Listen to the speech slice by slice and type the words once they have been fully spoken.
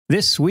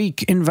This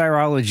Week in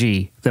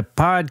Virology, the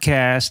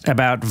podcast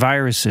about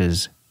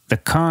viruses, the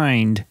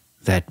kind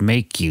that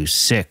make you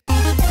sick.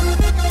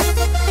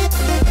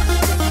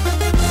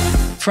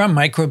 From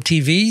Microbe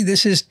TV,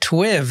 this is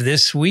TWiV,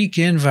 This Week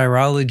in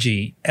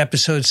Virology,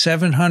 episode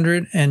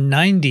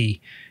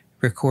 790,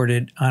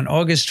 recorded on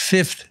August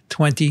 5th,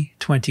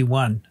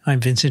 2021. I'm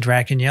Vincent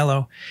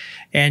Racaniello,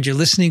 and you're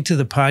listening to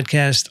the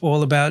podcast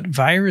all about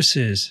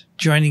viruses.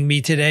 Joining me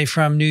today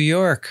from New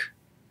York,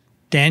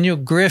 Daniel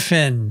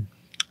Griffin.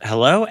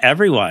 Hello,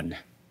 everyone.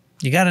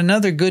 You got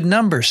another good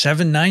number,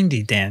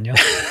 790, Daniel.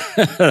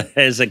 That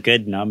is a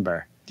good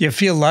number. Do you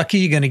feel lucky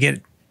you're going to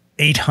get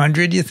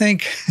 800, you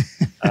think?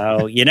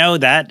 Oh, you know,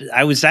 that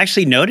I was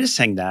actually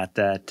noticing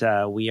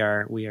that we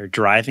are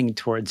driving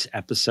towards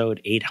episode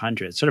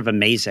 800. It's sort of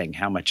amazing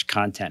how much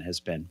content has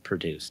been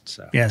produced.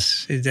 So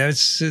yes,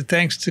 that's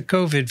thanks to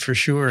COVID for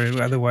sure.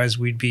 Otherwise,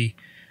 we'd be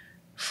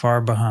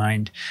far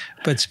behind.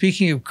 But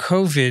speaking of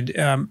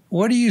COVID,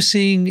 what are you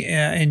seeing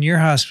in your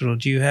hospital?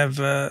 Do you have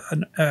a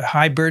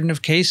high burden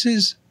of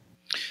cases?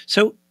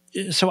 So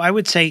I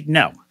would say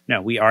no.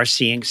 No, we are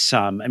seeing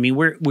some. I mean,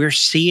 we're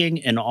seeing,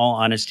 in all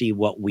honesty,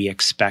 what we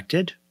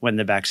expected when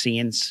the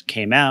vaccines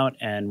came out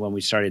and when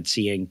we started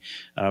seeing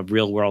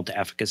real-world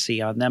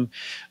efficacy on them.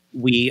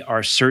 We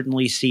are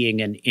certainly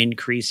seeing an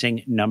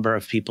increasing number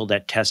of people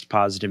that test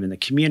positive in the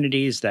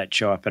communities that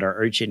show up at our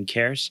urgent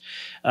cares.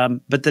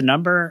 But the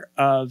number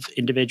of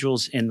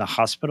individuals in the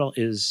hospital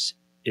is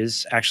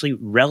actually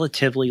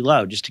relatively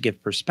low. Just to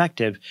give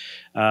perspective,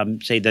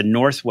 say the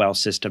Northwell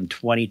system,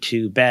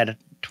 22-bed,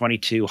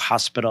 22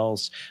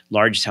 hospitals,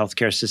 largest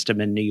healthcare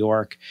system in New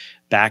York.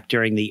 Back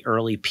during the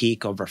early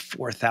peak, over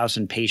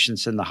 4,000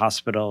 patients in the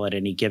hospital at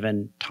any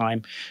given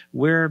time.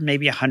 We're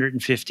maybe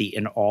 150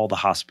 in all the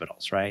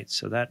hospitals, right?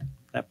 So that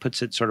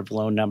puts it sort of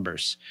low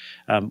numbers.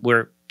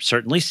 We're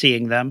certainly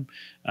seeing them.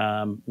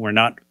 We're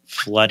not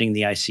flooding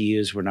the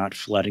ICUs. We're not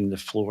flooding the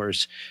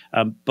floors.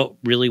 But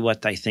really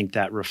what I think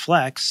that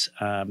reflects,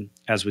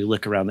 as we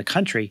look around the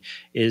country,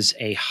 is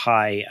a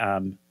high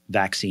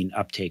vaccine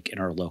uptake in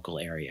our local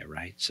area,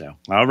 right? So,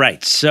 all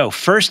right. So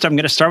first, I'm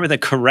going to start with a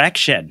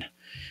correction.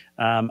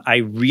 I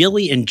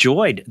really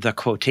enjoyed the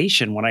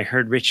quotation when I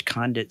heard Rich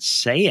Condit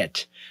say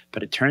it,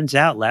 but it turns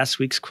out last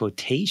week's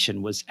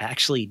quotation was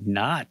actually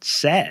not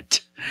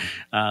said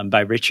by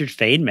Richard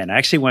Feynman. I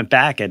actually went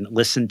back and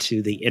listened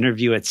to the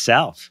interview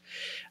itself.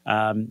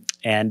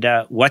 And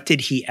what did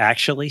he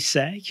actually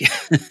say?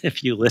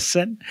 If you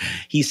listen,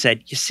 he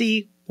said, you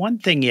see, one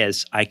thing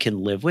is I can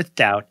live with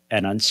doubt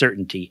and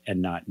uncertainty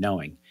and not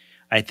knowing.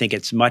 I think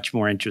it's much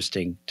more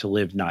interesting to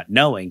live not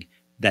knowing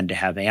than to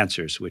have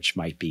answers which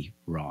might be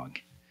wrong.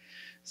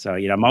 So,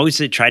 you know, I'm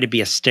always try to be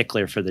a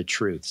stickler for the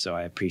truth. So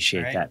I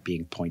appreciate that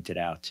being pointed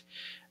out.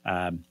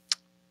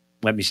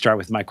 Let me start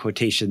with my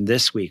quotation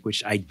this week,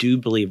 which I do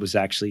believe was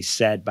actually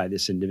said by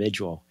this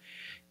individual.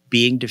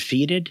 Being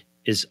defeated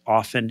is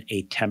often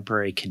a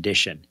temporary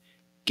condition.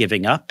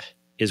 Giving up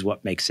is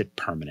what makes it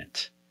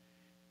permanent.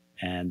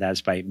 And that's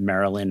by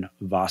Marilyn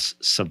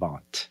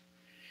Vos-Savant.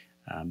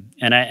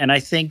 And I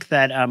think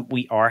that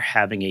we are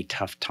having a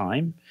tough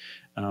time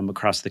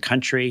across the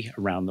country,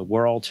 around the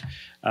world.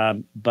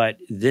 But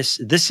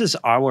this is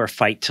our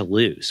fight to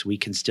lose. We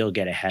can still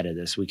get ahead of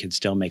this. We can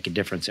still make a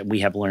difference. And we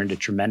have learned a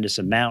tremendous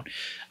amount.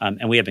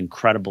 And we have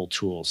incredible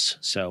tools.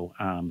 So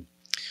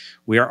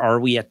where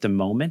are we at the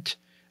moment?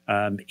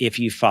 If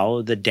you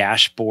follow the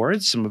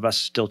dashboards, some of us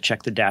still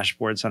check the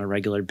dashboards on a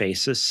regular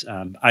basis.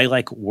 I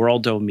like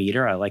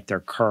Worldometer. I like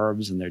their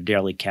curves and their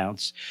daily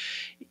counts.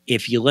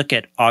 If you look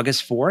at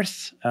August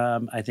 4th,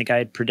 I think I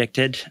had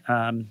predicted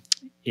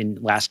in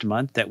last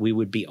month that we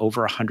would be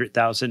over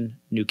 100,000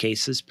 new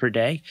cases per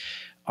day.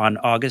 On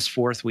August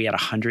 4th, we had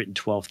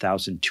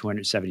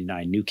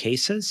 112,279 new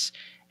cases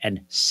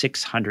and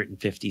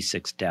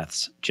 656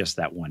 deaths just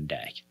that one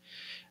day.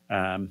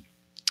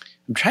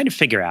 I'm trying to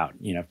figure out,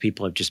 you know, if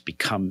people have just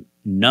become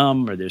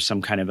numb or there's some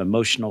kind of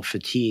emotional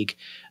fatigue.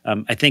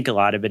 I think a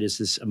lot of it is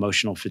this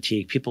emotional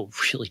fatigue. People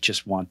really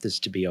just want this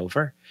to be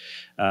over.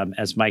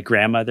 As my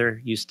grandmother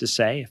used to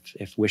say,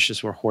 if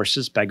wishes were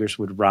horses, beggars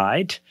would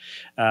ride.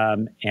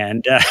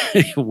 And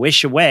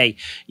wish away,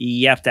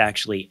 you have to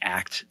actually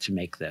act to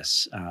make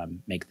this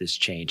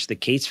change. The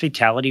case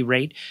fatality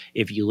rate,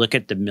 if you look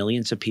at the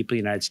millions of people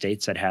in the United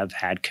States that have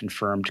had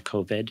confirmed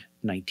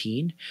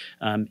COVID-19,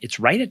 it's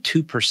right at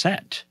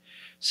 2%.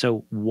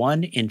 So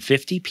 1 in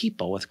 50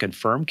 people with a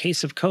confirmed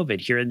case of COVID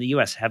here in the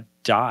U.S. have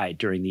died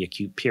during the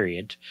acute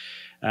period.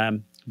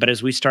 But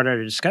as we start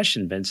our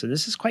discussion, Vincent,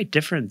 this is quite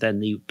different than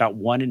the about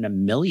 1 in a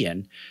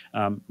million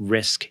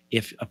risk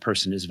if a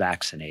person is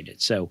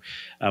vaccinated. So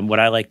what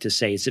I like to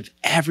say is if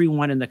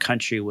everyone in the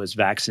country was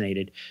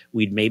vaccinated,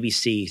 we'd maybe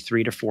see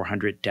 300 to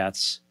 400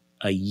 deaths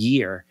a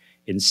year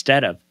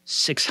instead of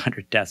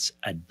 600 deaths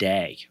a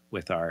day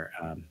with our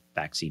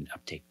vaccine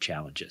uptake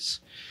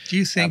challenges. Do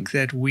you think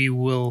that we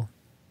will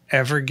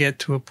ever get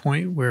to a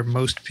point where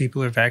most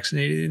people are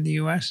vaccinated in the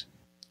U.S.?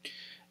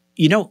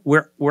 You know,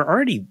 we're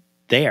already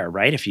there,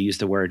 right? If you use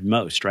the word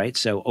most, right?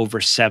 So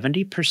over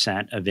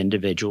 70% of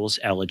individuals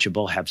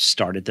eligible have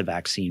started the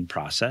vaccine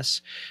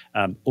process.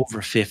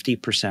 Over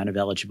 50% of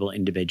eligible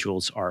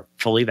individuals are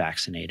fully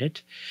vaccinated.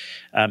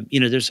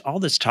 There's all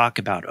this talk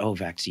about,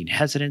 vaccine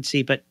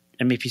hesitancy, but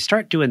I mean, if you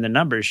start doing the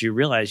numbers, you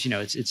realize,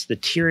 it's the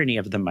tyranny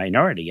of the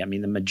minority. I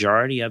mean, the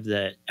majority of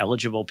the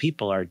eligible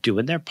people are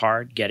doing their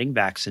part, getting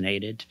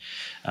vaccinated,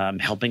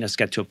 helping us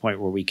get to a point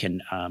where we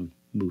can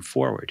move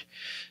forward.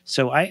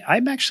 So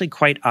I'm actually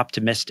quite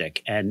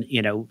optimistic. And,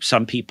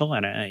 some people,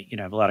 and I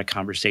have a lot of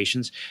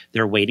conversations,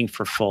 they're waiting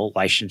for full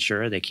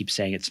licensure. They keep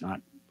saying it's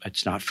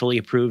not fully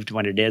approved.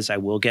 When it is, I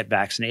will get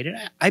vaccinated.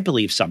 I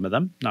believe some of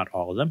them, not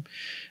all of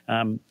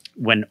them.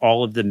 When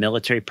all of the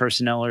military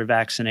personnel are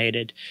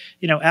vaccinated,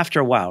 after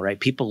a while, right,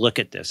 people look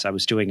at this. I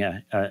was doing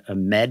a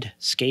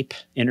Medscape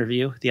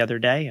interview the other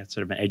day, it's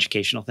sort of an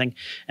educational thing,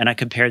 and I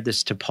compared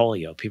this to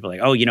polio. People are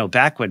like,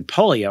 back when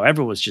polio,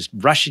 everyone was just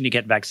rushing to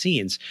get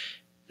vaccines.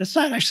 That's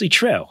not actually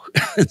true.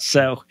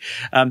 So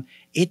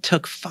it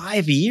took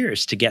 5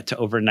 years to get to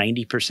over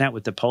 90%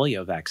 with the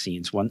polio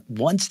vaccines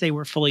once they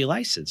were fully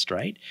licensed,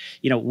 right?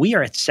 We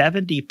are at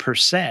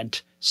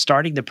 70%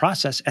 starting the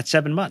process at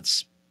 7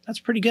 months.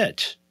 That's pretty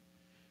good.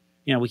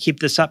 We keep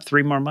this up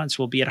 3 more months,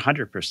 we'll be at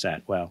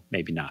 100%. Well,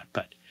 maybe not,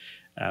 but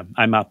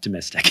I'm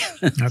optimistic.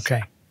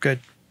 Okay, good.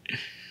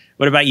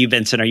 What about you,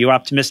 Vincent? Are you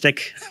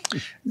optimistic?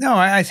 No,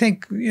 I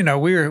think, we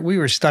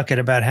were stuck at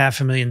about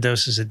 500,000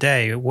 doses a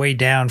day, way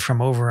down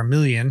from over 1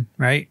 million,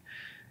 right?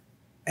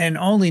 And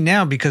only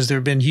now, because there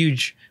have been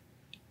huge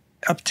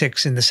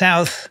upticks in the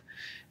South,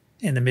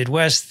 in the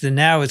Midwest, then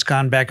now it's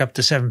gone back up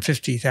to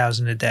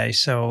 750,000 a day.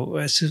 So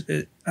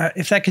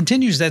if that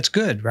continues, that's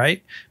good,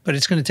 right? But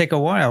it's going to take a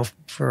while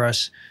for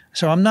us.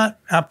 So I'm not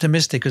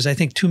optimistic because I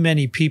think too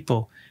many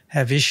people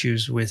have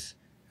issues with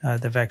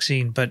the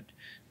vaccine. But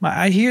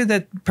I hear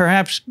that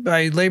perhaps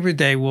by Labor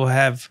Day we'll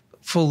have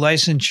full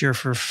licensure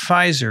for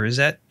Pfizer. Is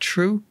that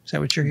true? Is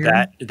that what you're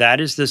hearing?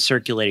 That is the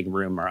circulating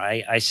rumor.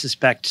 I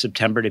suspect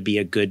September to be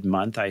a good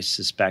month. I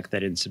suspect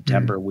that in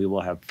September we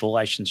will have full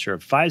licensure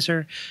of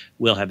Pfizer.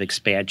 We'll have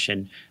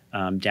expansion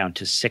down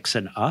to 6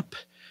 and up.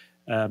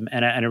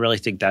 And I really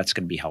think that's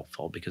going to be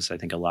helpful because I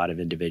think a lot of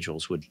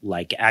individuals would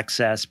like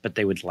access, but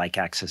they would like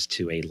access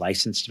to a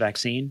licensed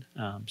vaccine.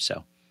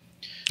 So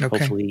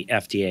hopefully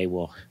FDA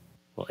will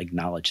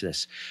acknowledge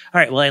this. All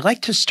right. Well, I'd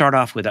like to start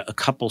off with a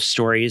couple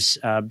stories,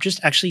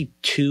 just actually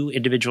 2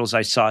 individuals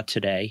I saw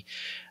today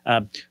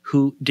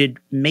who did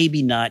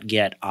maybe not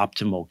get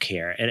optimal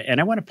care. And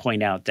I want to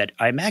point out that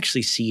I'm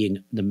actually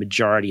seeing the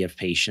majority of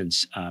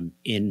patients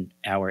in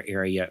our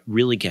area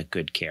really get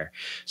good care.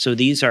 So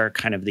these are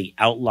kind of the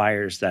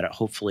outliers that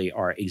hopefully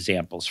are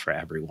examples for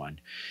everyone.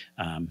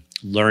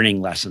 Learning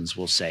lessons,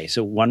 we'll say.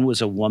 So one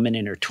was a woman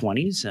in her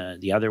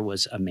 20s. The other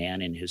was a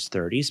man in his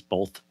 30s,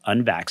 both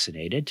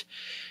unvaccinated.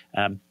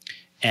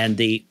 And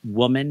the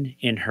woman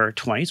in her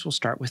 20s, we'll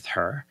start with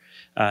her.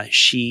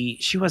 She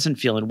wasn't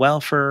feeling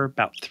well for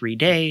about 3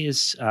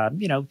 days,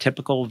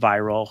 typical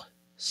viral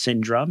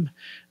syndrome.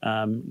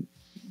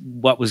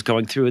 What was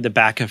going through the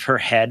back of her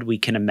head, we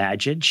can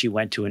imagine. She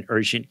went to an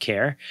urgent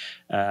care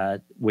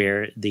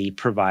where the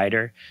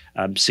provider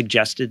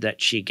suggested that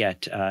she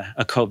get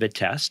a COVID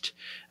test.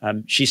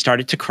 She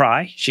started to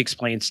cry. She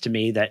explains to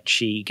me that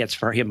she gets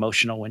very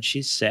emotional when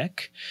she's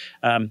sick.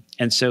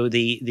 And so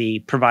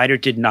the provider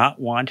did not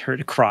want her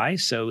to cry,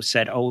 so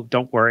said, "Oh,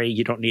 don't worry,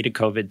 you don't need a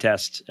COVID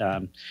test.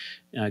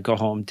 Go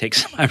home, take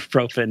some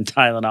ibuprofen,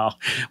 Tylenol."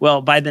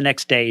 Well, by the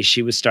next day,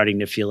 she was starting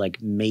to feel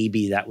like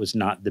maybe that was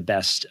not the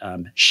best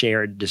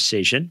shared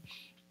decision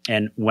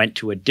and went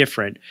to a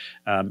different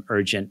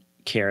urgent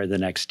care the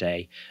next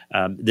day.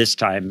 This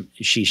time,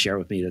 she shared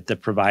with me that the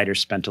provider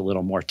spent a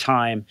little more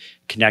time,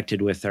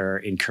 connected with her,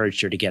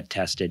 encouraged her to get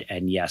tested,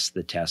 and yes,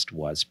 the test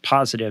was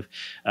positive.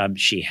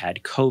 She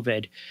had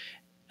COVID.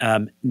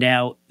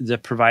 Now, the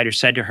provider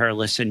said to her,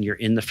 "Listen, you're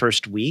in the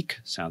first week.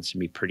 Sounds to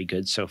me pretty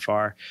good so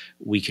far.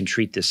 We can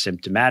treat this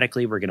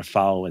symptomatically. We're going to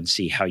follow and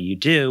see how you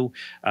do.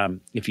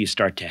 If you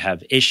start to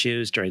have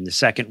issues during the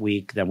second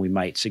week, then we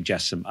might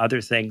suggest some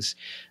other things."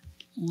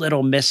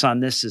 Little miss on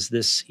this is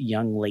this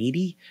young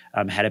lady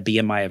had a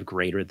BMI of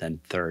greater than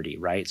 30,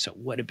 right? So it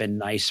would have been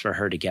nice for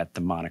her to get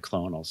the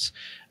monoclonals.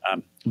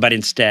 But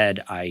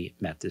instead, I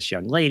met this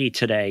young lady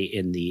today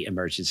in the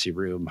emergency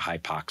room,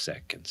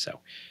 hypoxic. And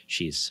so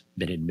she's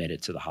been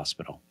admitted to the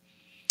hospital.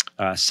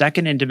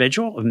 Second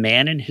individual, a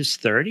man in his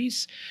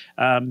 30s.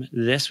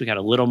 We got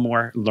a little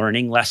more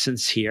learning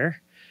lessons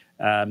here.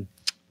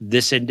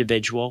 This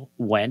individual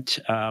went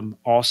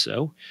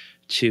also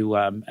to,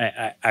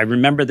 I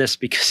remember this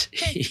because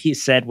he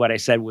said what I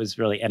said was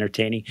really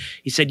entertaining.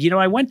 He said,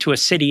 I went to a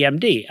city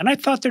MD and I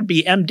thought there'd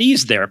be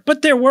MDs there,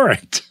 but there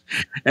weren't.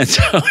 And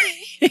so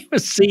he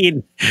was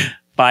seen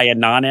by a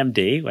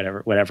non-MD,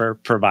 whatever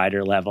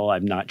provider level,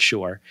 I'm not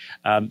sure.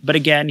 But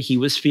again, he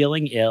was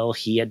feeling ill.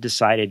 He had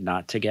decided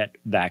not to get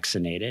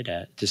vaccinated,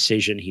 a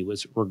decision he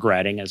was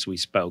regretting as we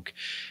spoke.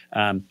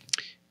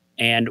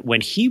 And when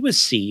he was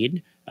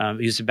seen,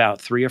 He was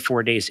about 3 or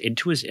 4 days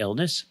into his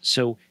illness.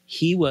 So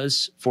he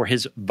was, for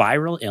his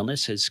viral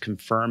illness, his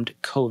confirmed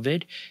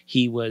COVID,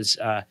 he was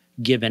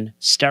given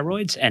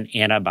steroids and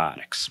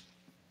antibiotics.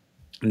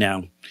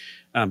 Now,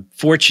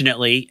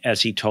 fortunately,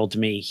 as he told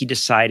me, he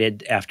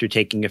decided after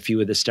taking a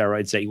few of the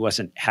steroids that he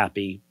wasn't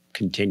happy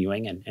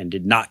continuing and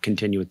did not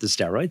continue with the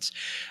steroids.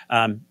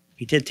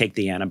 He did take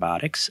the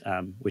antibiotics,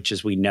 which,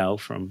 as we know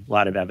from a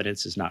lot of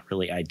evidence, is not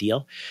really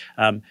ideal.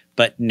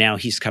 But now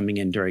he's coming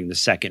in during the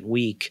second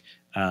week.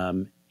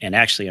 And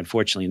actually,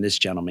 unfortunately, in this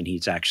gentleman,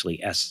 he's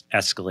actually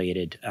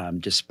escalated,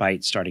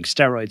 despite starting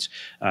steroids,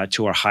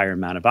 to a higher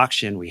amount of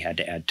oxygen. We had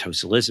to add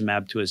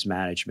tocilizumab to his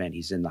management.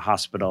 He's in the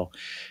hospital.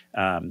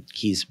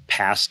 He's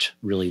past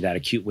really that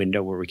acute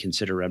window where we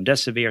consider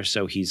remdesivir.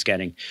 So he's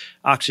getting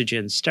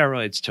oxygen,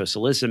 steroids,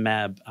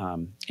 tocilizumab,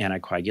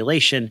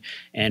 anticoagulation,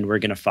 and we're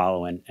going to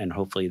follow. And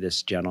hopefully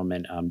this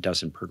gentleman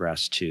doesn't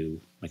progress to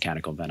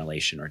mechanical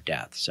ventilation or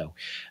death. So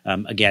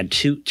again,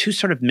 two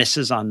sort of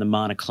misses on the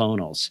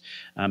monoclonals.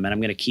 And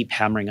I'm going to keep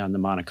hammering on the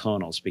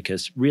monoclonals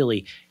because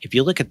really, if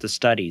you look at the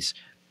studies,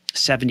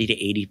 70 to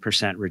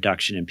 80%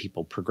 reduction in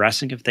people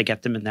progressing if they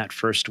get them in that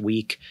first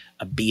week.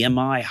 A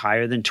BMI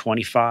higher than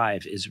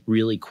 25 is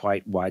really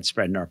quite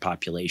widespread in our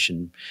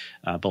population.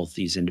 Both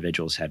these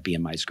individuals had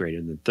BMIs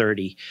greater than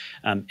 30.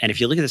 And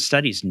if you look at the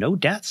studies, no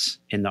deaths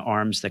in the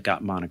arms that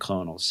got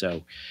monoclonal.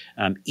 So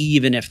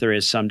even if there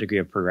is some degree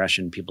of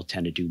progression, people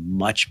tend to do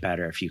much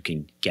better if you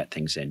can get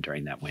things in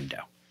during that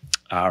window.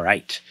 All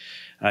right.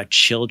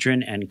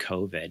 Children and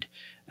COVID.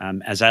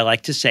 As I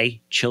like to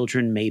say,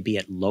 children may be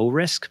at low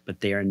risk, but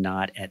they are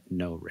not at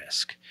no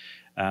risk.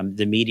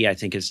 The media, I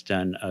think, has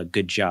done a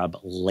good job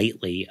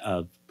lately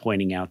of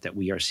pointing out that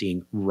we are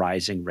seeing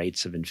rising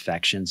rates of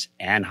infections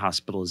and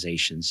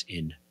hospitalizations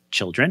in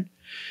children.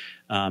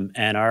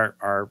 And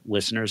our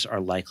listeners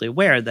are likely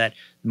aware that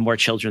the more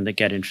children that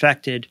get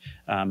infected,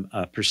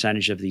 a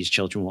percentage of these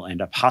children will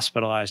end up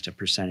hospitalized. A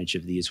percentage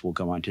of these will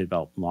go on to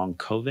develop long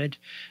COVID.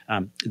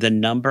 The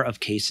number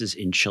of cases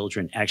in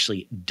children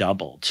actually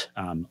doubled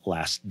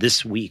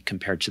this week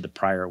compared to the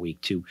prior week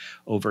to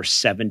over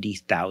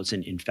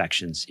 70,000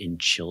 infections in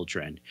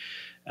children.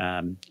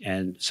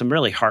 And some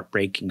really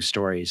heartbreaking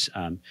stories.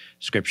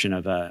 Description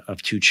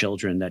of two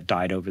children that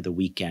died over the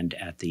weekend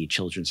at the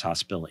Children's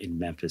Hospital in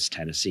Memphis,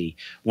 Tennessee.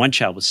 One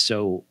child was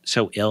so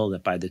ill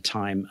that by the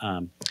time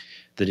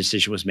the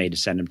decision was made to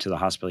send him to the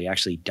hospital, he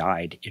actually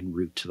died en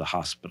route to the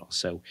hospital.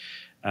 So,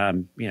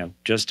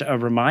 just a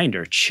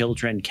reminder,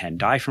 children can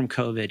die from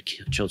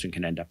COVID, children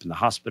can end up in the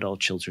hospital,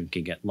 children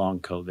can get long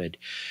COVID.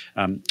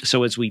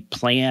 So as we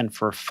plan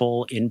for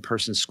full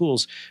in-person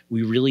schools,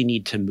 we really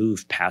need to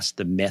move past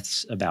the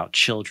myths about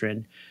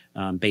children,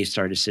 base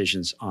our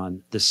decisions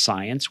on the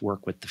science,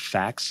 work with the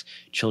facts.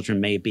 Children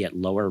may be at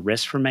lower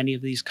risk for many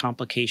of these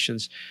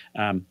complications,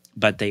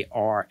 but they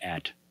are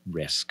at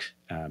risk.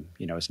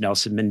 As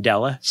Nelson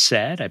Mandela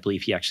said, I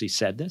believe he actually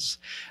said this,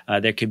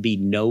 there can be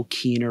no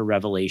keener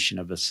revelation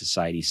of a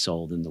society's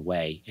soul than the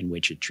way in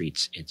which it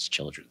treats its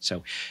children.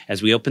 So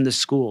as we open the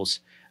schools,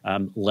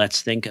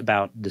 let's think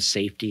about the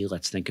safety.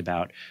 Let's think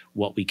about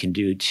what we can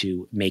do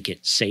to make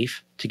it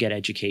safe to get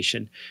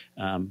education.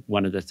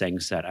 One of the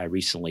things that I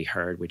recently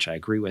heard, which I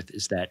agree with,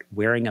 is that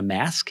wearing a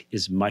mask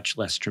is much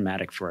less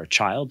traumatic for a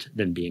child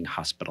than being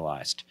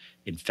hospitalized,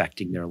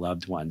 infecting their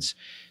loved ones,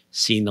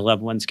 seeing the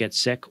loved ones get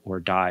sick or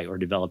die, or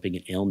developing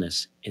an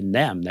illness in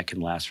them that can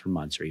last for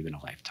months or even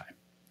a lifetime.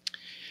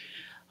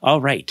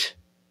 All right.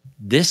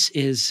 This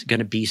is going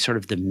to be sort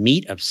of the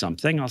meat of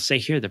something. I'll say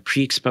here, the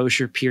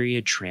pre-exposure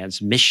period,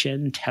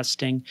 transmission,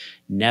 testing,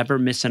 never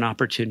miss an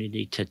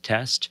opportunity to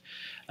test.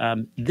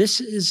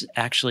 This is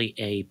actually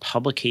a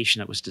publication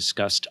that was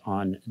discussed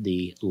on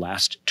the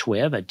last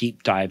TWiV, a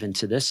deep dive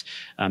into this.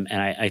 And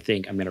I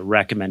think I'm going to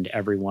recommend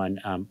everyone,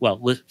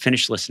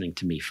 finish listening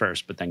to me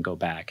first, but then go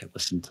back and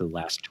listen to the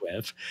last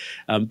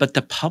TWiV. But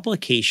the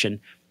publication,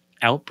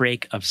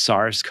 Outbreak of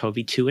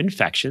SARS-CoV-2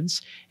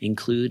 infections,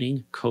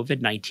 including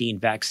COVID-19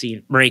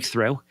 vaccine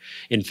breakthrough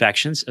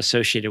infections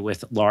associated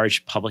with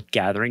large public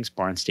gatherings,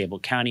 Barnstable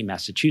County,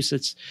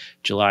 Massachusetts,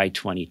 July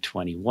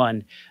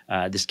 2021.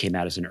 This came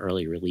out as an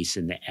early release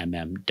in the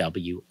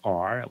MMWR.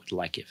 I would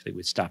like it if they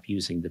would stop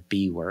using the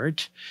B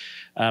word.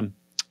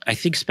 I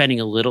think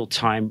spending a little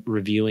time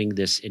reviewing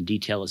this in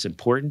detail is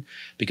important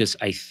because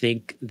I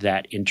think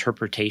that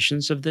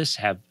interpretations of this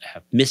have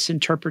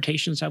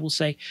misinterpretations, I will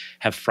say,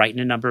 have frightened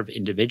a number of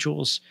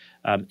individuals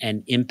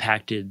and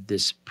impacted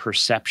this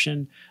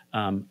perception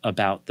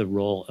about the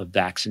role of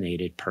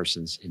vaccinated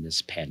persons in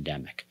this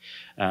pandemic.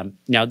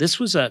 Now, this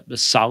was a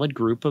solid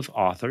group of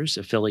authors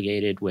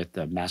affiliated with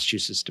the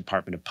Massachusetts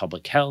Department of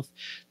Public Health,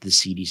 the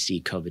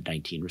CDC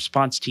COVID-19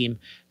 response team,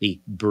 the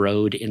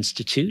Broad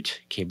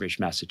Institute, Cambridge,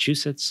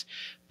 Massachusetts,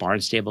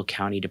 Barnstable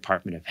County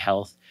Department of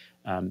Health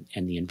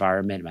and the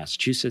Environment,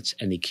 Massachusetts,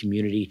 and the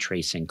Community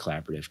Tracing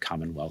Collaborative,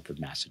 Commonwealth of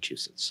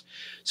Massachusetts.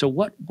 So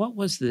what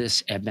was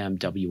this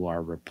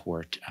MMWR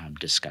report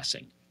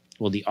discussing?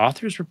 Well, the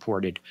authors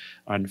reported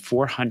on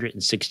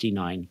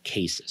 469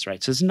 cases,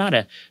 right? So it's not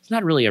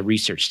really a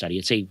research study.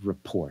 It's a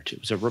report.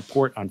 It was a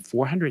report on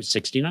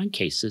 469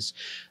 cases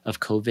of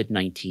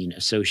COVID-19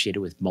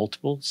 associated with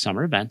multiple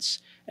summer events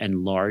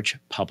and large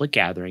public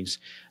gatherings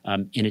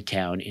in a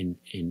town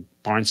in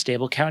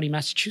Barnstable County,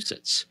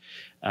 Massachusetts,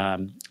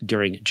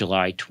 during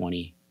July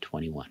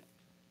 2021.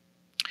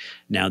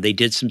 Now, they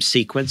did some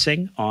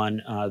sequencing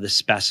on the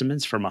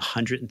specimens from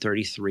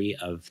 133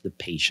 of the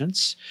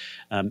patients,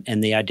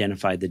 and they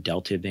identified the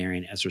Delta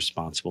variant as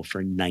responsible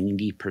for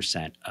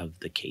 90% of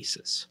the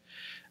cases.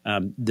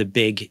 The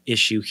big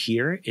issue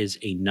here is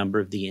a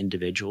number of the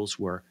individuals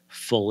were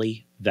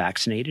fully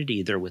vaccinated,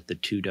 either with the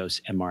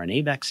 2-dose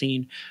mRNA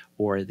vaccine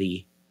or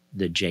the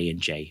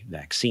J&J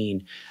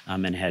vaccine,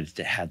 and had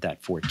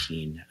that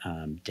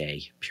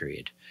 14-day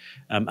period.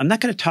 I'm not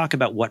going to talk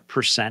about what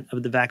percent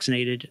of the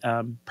vaccinated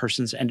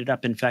persons ended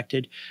up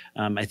infected.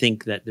 I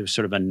think that there's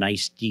sort of a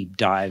nice deep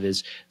dive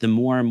is the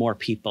more and more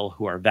people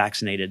who are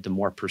vaccinated, the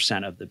more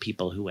percent of the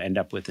people who end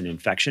up with an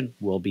infection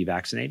will be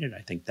vaccinated.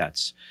 I think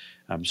that's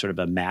sort of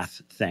a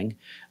math thing.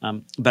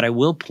 But I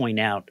will point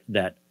out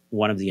that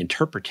one of the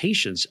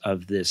interpretations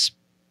of this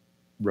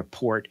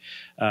report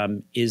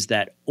is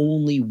that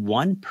only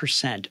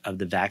 1% of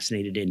the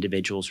vaccinated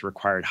individuals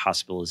required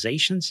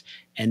hospitalizations,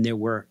 and there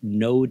were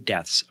no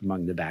deaths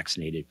among the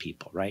vaccinated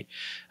people, right?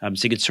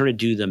 So you could sort of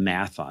do the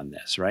math on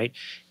this, right?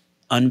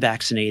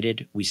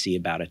 Unvaccinated, we see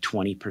about a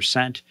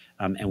 20%,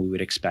 and we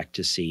would expect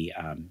to see,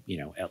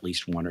 at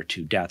least 1 or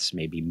 2 deaths,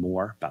 maybe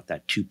more, about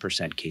that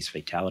 2% case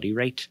fatality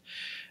rate.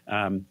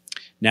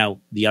 Now,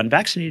 the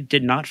unvaccinated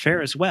did not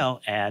fare as well,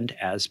 and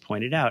as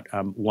pointed out,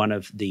 one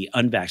of the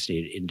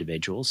unvaccinated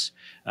individuals,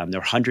 there were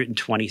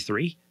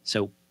 123,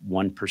 so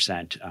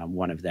 1%,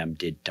 one of them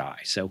did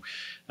die. So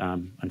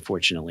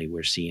unfortunately,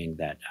 we're seeing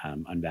that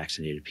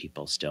unvaccinated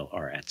people still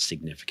are at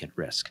significant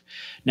risk.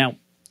 Now,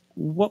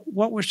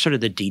 what were sort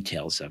of the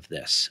details of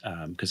this?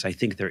 Because I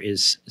think there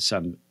is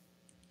some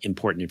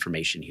important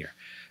information here.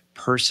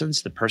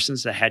 The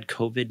persons that had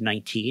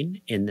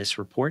COVID-19 in this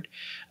report,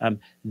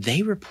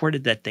 they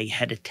reported that they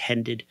had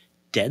attended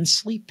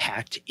densely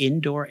packed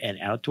indoor and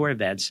outdoor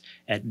events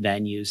at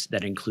venues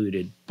that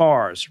included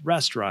bars,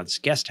 restaurants,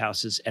 guest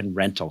houses, and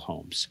rental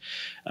homes.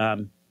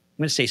 I'm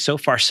going to say so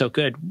far so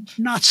good,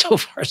 not so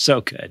far so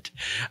good.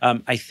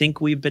 I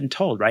think we've been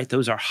told, right,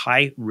 those are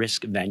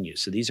high-risk venues.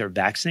 So these are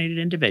vaccinated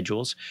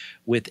individuals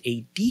with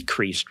a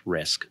decreased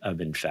risk of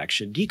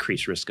infection,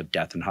 decreased risk of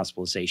death and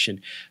hospitalization,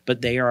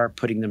 but they are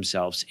putting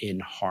themselves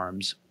in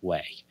harm's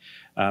way.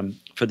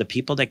 For the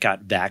people that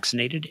got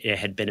vaccinated, it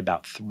had been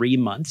about 3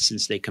 months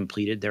since they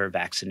completed their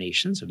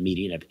vaccinations, a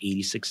median of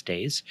 86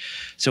 days.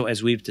 So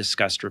as we've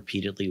discussed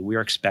repeatedly, we're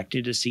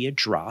expecting to see a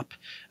drop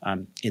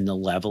in the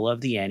level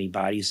of the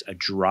antibodies, a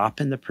drop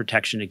in the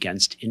protection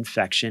against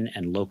infection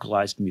and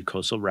localized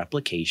mucosal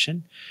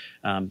replication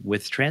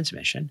with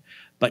transmission,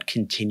 but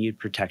continued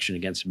protection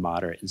against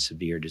moderate and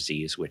severe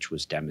disease, which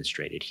was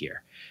demonstrated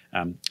here.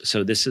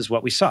 So this is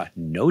what we saw.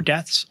 No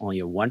deaths, only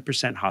a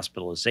 1%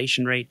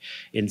 hospitalization rate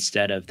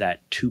instead of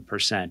that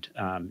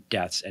 2%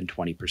 deaths and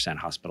 20%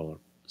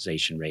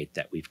 hospitalization rate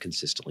that we've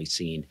consistently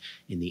seen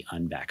in the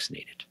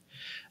unvaccinated.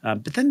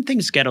 But then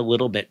things get a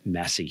little bit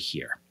messy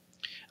here.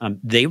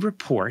 They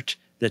report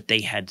that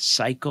they had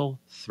cycle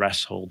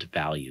threshold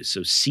values,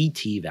 so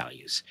CT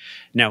values.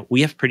 Now,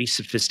 we have pretty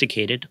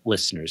sophisticated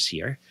listeners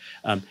here,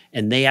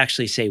 and they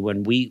actually say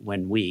when we,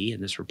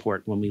 in this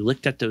report, when we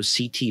looked at those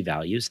CT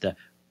values,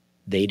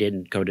 they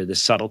didn't go to the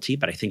subtlety,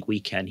 but I think we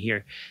can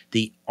here,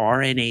 the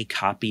RNA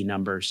copy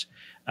numbers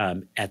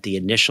at the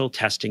initial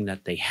testing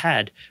that they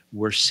had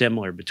were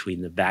similar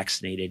between the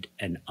vaccinated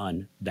and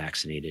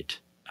unvaccinated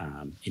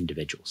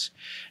individuals.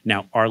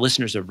 Now, our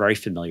listeners are very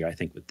familiar, I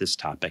think, with this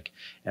topic,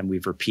 and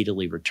we've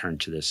repeatedly returned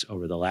to this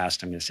over the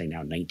last, I'm going to say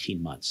now,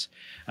 19 months.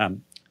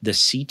 The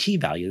CT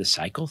value, the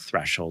cycle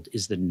threshold,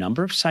 is the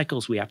number of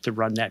cycles we have to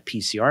run that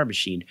PCR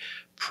machine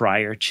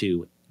prior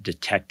to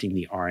detecting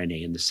the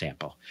RNA in the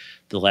sample.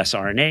 The less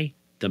RNA,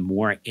 the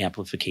more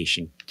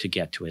amplification to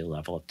get to a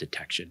level of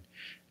detection.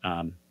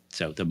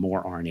 So the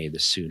more RNA, the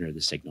sooner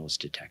the signal is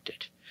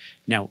detected.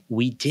 Now,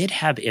 we did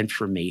have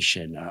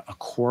information, a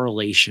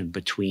correlation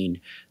between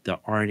the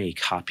RNA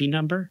copy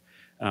number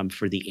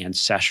for the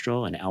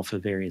ancestral and alpha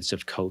variants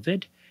of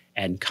COVID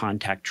and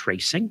contact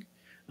tracing,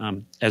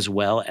 as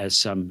well as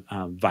some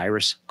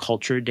virus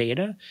culture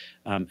data,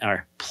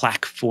 our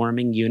plaque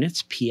forming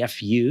units,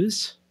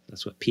 PFUs.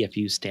 That's what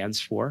PFU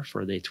stands for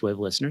the TWiV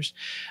listeners.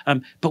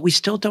 But we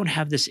still don't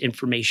have this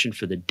information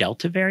for the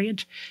Delta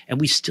variant, and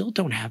we still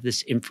don't have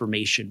this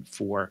information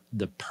for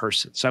the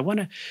person. So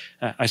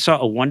I saw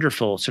a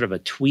wonderful sort of a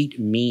tweet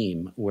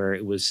meme where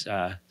it was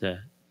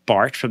the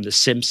Bart from The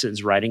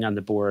Simpsons writing on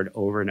the board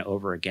over and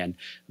over again,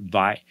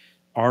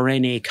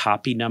 RNA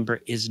copy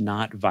number is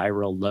not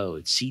viral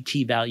load.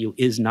 CT value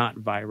is not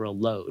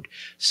viral load.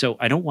 So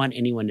I don't want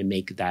anyone to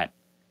make that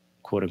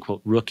quote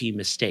unquote rookie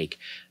mistake.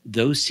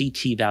 Those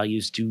CT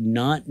values do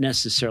not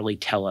necessarily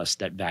tell us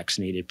that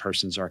vaccinated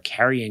persons are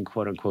carrying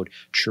quote unquote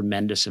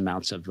tremendous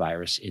amounts of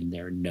virus in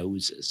their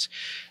noses.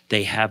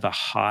 They have a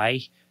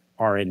high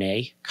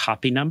RNA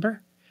copy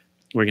number.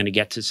 We're going to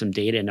get to some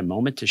data in a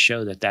moment to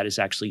show that that is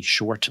actually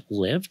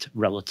short-lived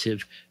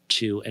relative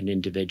to an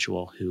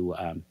individual who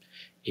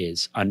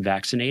is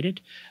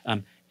unvaccinated.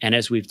 And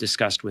as we've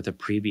discussed with a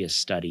previous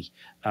study,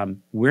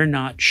 we're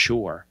not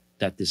sure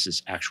that this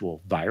is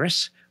actual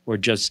virus or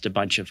just a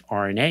bunch of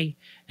RNA,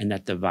 and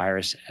that the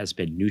virus has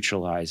been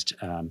neutralized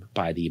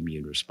by the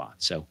immune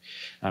response. So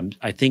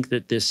I think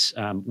that this,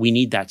 we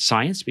need that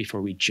science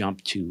before we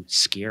jump to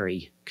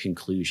scary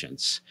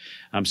conclusions.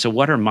 So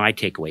what are my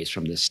takeaways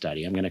from this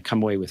study? I'm going to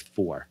come away with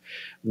 4.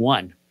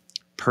 1,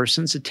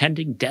 persons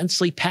attending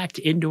densely packed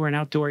indoor and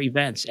outdoor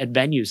events at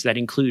venues that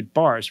include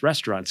bars,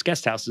 restaurants,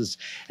 guest houses,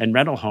 and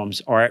rental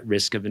homes are at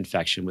risk of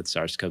infection with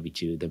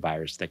SARS-CoV-2, the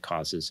virus that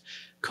causes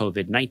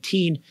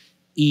COVID-19,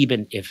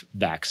 even if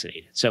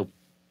vaccinated. So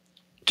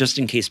just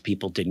in case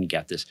people didn't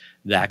get this,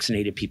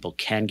 vaccinated people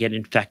can get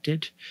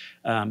infected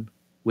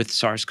with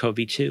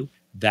SARS-CoV-2.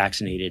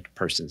 Vaccinated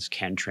persons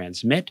can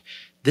transmit.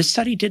 This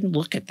study didn't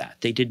look at that.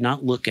 They did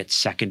not look at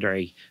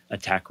secondary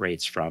attack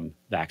rates from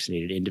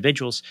vaccinated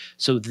individuals.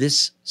 So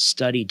this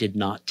study did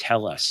not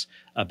tell us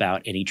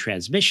about any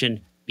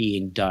transmission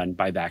being done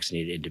by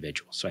vaccinated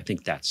individuals. So I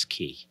think that's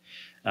key.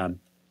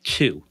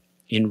 2,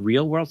 in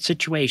real-world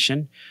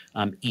situation,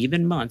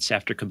 even months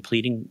after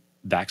completing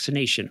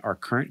vaccination, our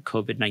current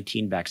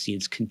COVID-19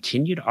 vaccines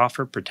continue to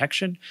offer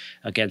protection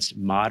against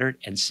moderate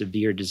and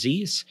severe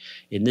disease.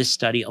 In this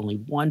study, only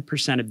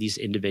 1% of these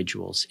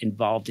individuals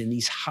involved in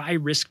these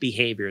high-risk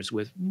behaviors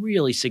with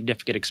really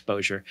significant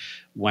exposure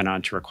went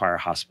on to require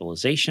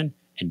hospitalization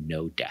and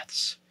no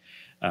deaths.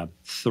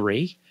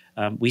 3,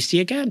 we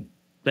see again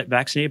that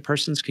vaccinated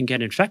persons can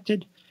get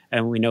infected,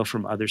 and we know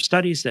from other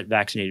studies that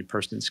vaccinated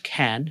persons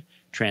can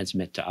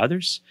transmit to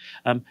others.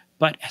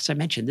 But as I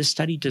mentioned, this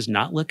study does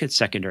not look at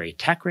secondary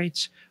attack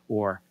rates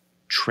or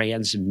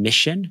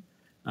transmission.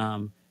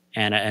 And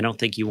I don't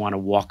think you want to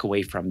walk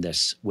away from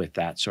this with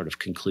that sort of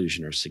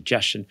conclusion or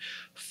suggestion.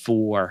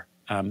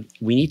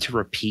 We need to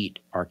repeat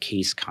our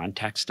case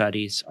contact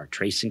studies, our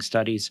tracing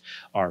studies,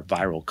 our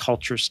viral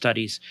culture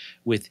studies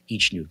with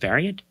each new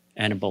variant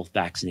and in both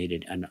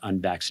vaccinated and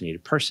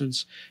unvaccinated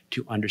persons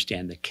to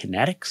understand the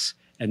kinetics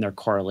and their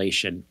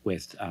correlation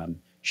with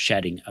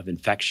shedding of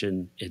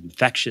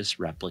infectious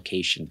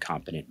replication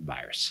competent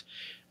virus.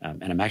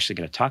 And I'm actually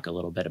going to talk a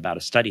little bit about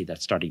a study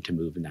that's starting to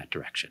move in that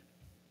direction.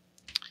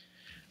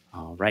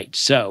 All right,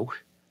 so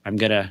I'm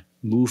going to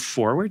move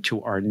forward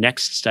to our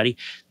next study.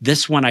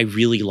 This one I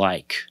really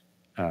like.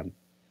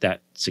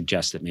 That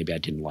suggests that maybe I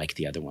didn't like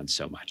the other one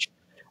so much.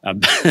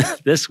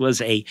 This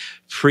was a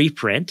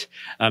preprint.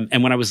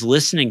 And when I was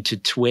listening to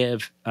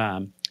TWiV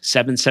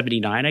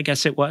 779, I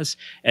guess it was,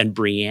 and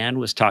Brianne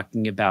was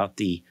talking about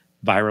the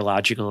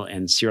virological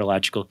and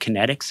serological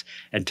kinetics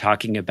and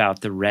talking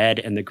about the red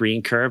and the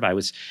green curve, I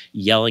was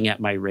yelling at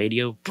my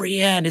radio,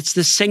 Brianne, it's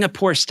the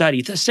Singapore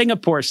study, the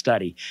Singapore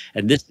study.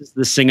 And this is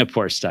the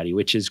Singapore study,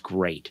 which is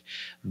great.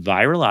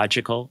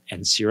 Virological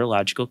and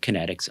serological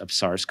kinetics of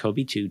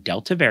SARS-CoV-2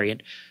 Delta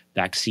variant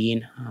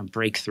vaccine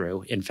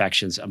breakthrough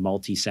infections, a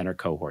multi-center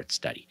cohort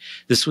study.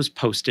 This was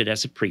posted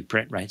as a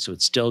preprint, right? So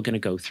it's still going to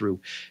go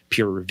through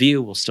peer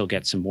review. We'll still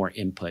get some more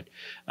input.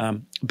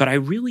 But I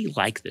really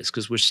like this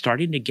because we're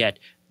starting to get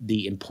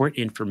the important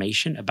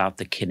information about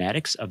the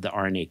kinetics of the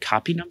RNA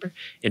copy number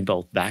in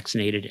both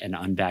vaccinated and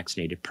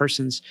unvaccinated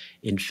persons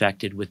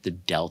infected with the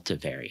Delta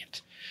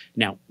variant.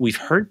 Now, we've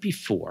heard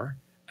before,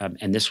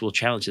 and this will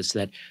challenge us,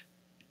 that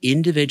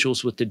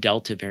individuals with the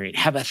Delta variant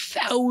have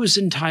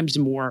 1,000 times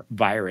more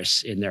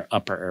virus in their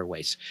upper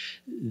airways.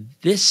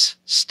 This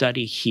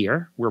study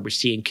here, where we're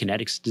seeing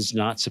kinetics, does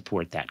not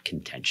support that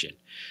contention.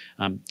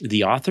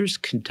 The authors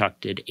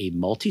conducted a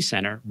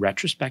multi-center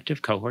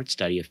retrospective cohort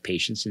study of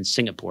patients in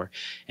Singapore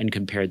and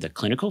compared the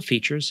clinical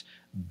features,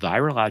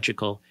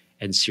 virological,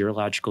 and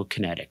serological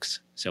kinetics,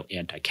 so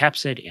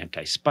anti-capsid,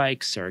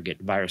 anti-spike,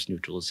 surrogate virus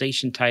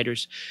neutralization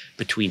titers,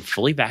 between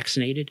fully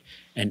vaccinated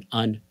and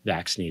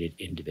unvaccinated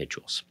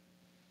individuals.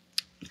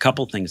 A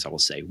couple things I will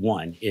say.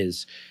 One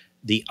is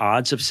the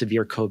odds of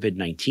severe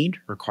COVID-19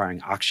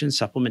 requiring oxygen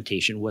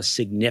supplementation was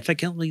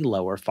significantly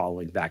lower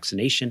following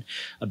vaccination,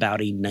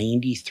 about a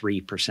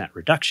 93%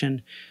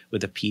 reduction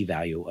with a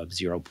p-value of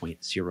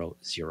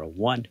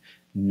 0.001.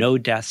 No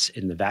deaths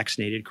in the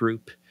vaccinated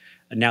group.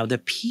 Now, the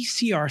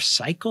PCR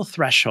cycle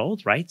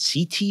threshold, right,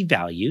 CT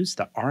values,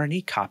 the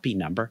RNA copy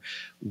number,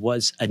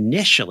 was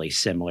initially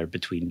similar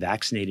between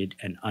vaccinated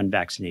and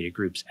unvaccinated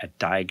groups at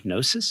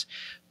diagnosis,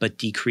 but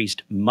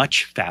decreased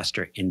much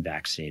faster in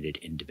vaccinated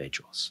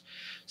individuals.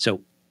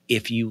 So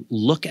if you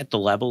look at the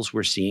levels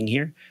we're seeing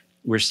here,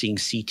 we're seeing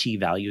CT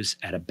values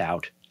at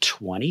about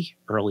 20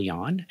 early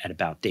on, at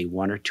about day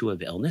 1 or 2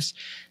 of illness.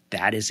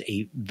 That is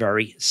a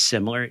very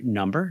similar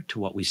number to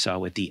what we saw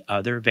with the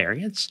other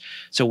variants.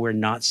 So we're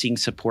not seeing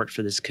support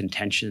for this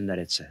contention that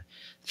it's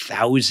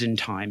 1,000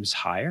 times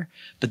higher.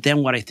 But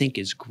then what I think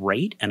is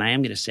great, and I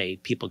am going to say,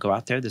 people go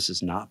out there, this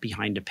is not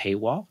behind a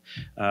paywall.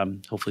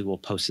 Hopefully we'll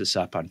post this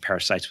up on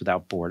Parasites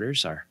Without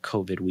Borders, our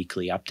COVID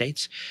weekly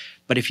updates.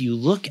 But if you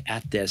look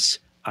at this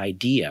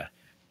idea,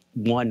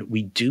 one,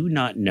 we do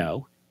not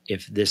know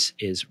if this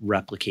is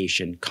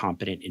replication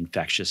competent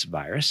infectious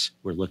virus.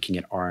 We're looking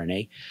at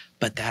RNA,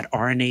 but that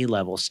RNA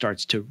level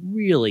starts to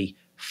really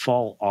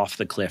fall off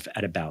the cliff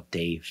at about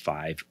day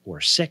 5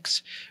 or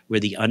 6, where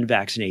the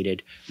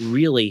unvaccinated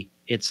really,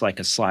 it's like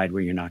a slide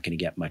where you're not going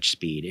to get much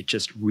speed. It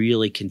just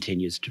really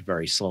continues to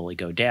very slowly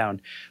go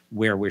down,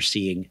 where we're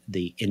seeing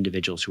the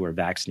individuals who are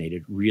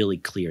vaccinated really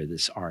clear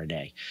this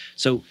RNA.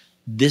 So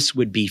this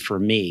would be, for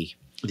me,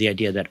 the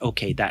idea that,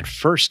 okay, that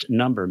first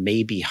number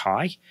may be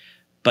high,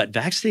 but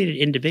vaccinated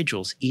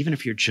individuals, even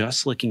if you're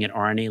just looking at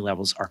RNA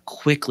levels, are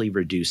quickly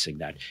reducing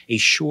that. A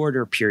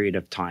shorter period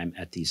of time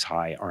at these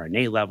high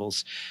RNA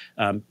levels,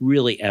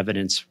 really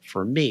evidence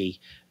for me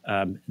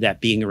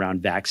that being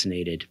around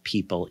vaccinated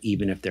people,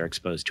 even if they're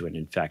exposed to and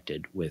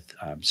infected with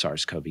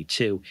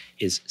SARS-CoV-2,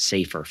 is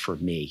safer for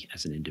me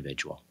as an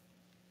individual.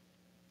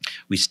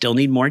 We still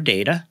need more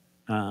data.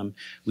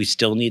 We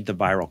still need the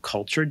viral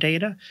culture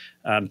data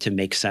to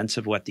make sense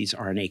of what these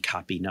RNA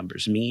copy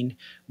numbers mean.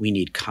 We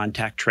need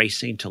contact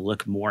tracing to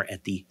look more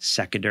at the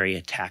secondary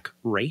attack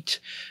rate.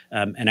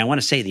 And I want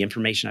to say the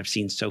information I've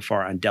seen so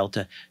far on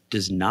Delta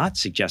does not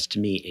suggest to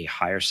me a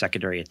higher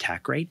secondary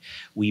attack rate.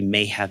 We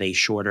may have a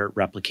shorter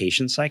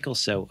replication cycle.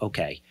 So,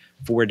 okay,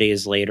 4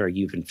 days later,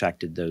 you've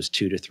infected those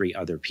 2 to 3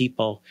 other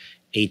people.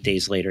 8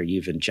 days later,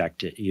 you've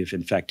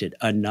infected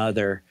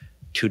another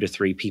 2 to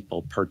 3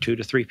 people per 2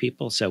 to 3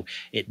 people. So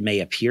it may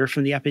appear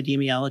from the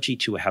epidemiology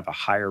to have a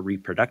higher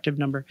reproductive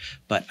number,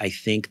 but I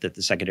think that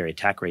the secondary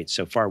attack rate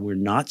so far, we're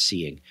not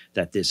seeing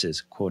that this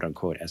is quote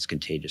unquote as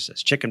contagious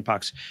as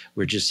chickenpox.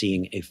 We're just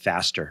seeing a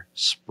faster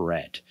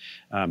spread.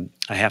 I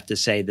have to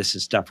say this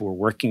is stuff we're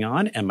working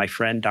on, and my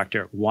friend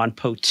Dr.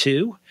 Wanpo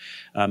Tu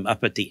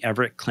up at the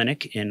Everett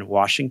Clinic in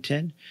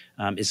Washington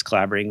is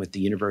collaborating with the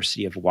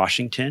University of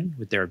Washington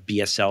with their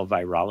BSL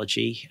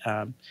Virology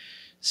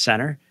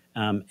Center.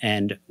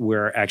 And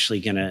we're actually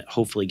going to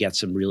hopefully get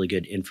some really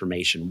good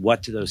information.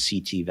 What do those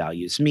CT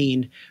values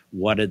mean?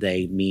 What do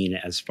they mean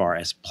as far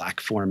as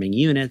plaque-forming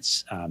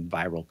units,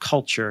 viral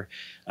culture,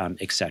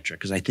 et cetera?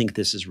 Because I think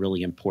this is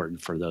really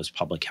important for those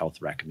public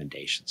health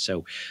recommendations.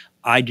 So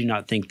I do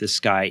not think the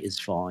sky is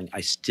falling.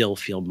 I still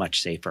feel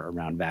much safer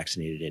around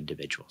vaccinated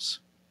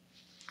individuals.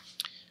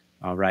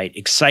 All right,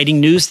 exciting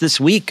news this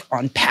week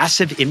on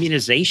passive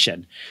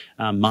immunization,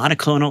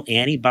 monoclonal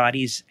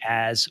antibodies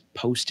as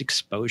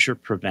post-exposure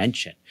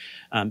prevention.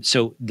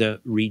 So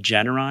the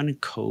Regeneron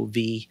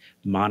COVID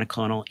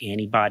monoclonal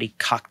antibody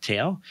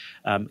cocktail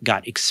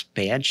got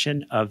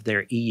expansion of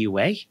their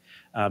EUA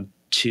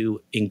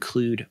to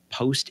include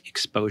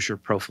post-exposure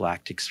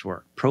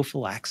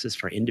prophylaxis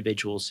for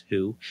individuals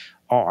who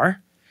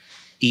are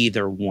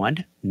either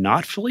 1,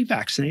 not fully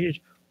vaccinated,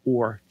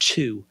 or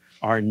 2,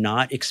 are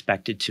not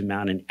expected to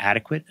mount an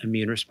adequate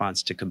immune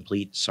response to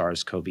complete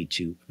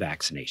SARS-CoV-2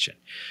 vaccination.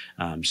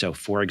 So,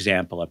 for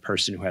example, a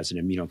person who has an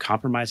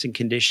immunocompromising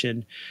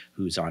condition,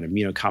 who's on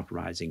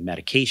immunocompromising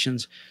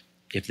medications,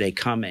 if they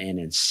come in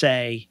and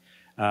say,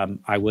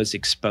 I was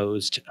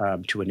exposed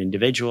to an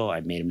individual,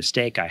 I made a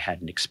mistake, I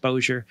had an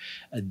exposure,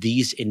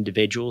 these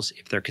individuals,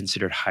 if they're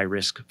considered high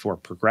risk for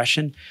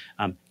progression,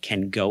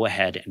 can go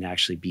ahead and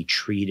actually be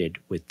treated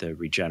with the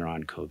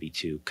Regeneron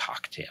COVID-2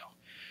 cocktail.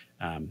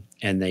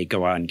 And they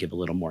go on and give a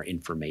little more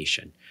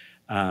information.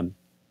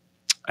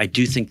 I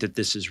do think that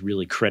this is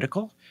really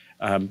critical.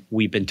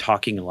 We've been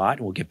talking a lot,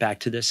 and we'll get back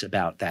to this,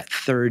 about that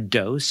 3rd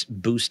dose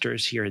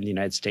boosters here in the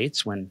United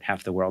States when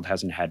half the world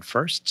hasn't had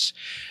firsts.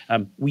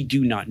 We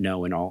do not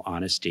know, in all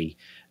honesty,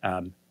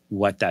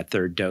 what that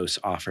 3rd dose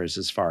offers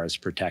as far as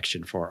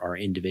protection for our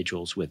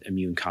individuals with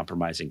immune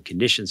compromising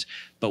conditions.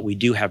 But we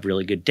do have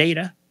really good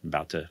data, I'm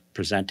about to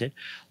present it,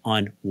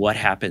 on what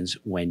happens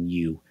when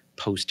you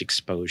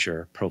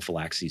post-exposure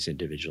prophylaxis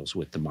individuals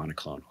with the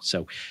monoclonal.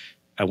 So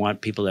I want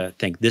people to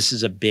think this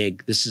is a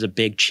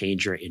big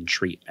changer in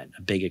treatment,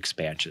 a big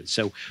expansion.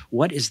 So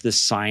what is the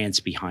science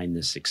behind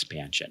this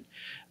expansion?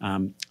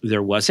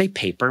 There was a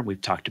paper,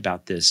 we've talked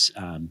about this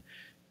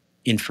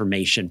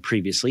information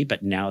previously,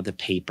 but now the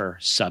paper,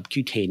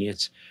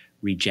 Subcutaneous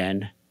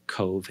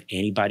Regen-CoV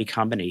Antibody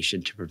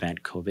Combination to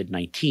Prevent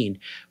COVID-19,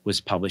 was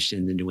published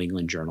in the New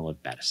England Journal of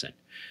Medicine.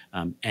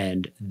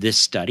 And this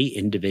study,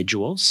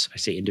 individuals, I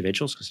say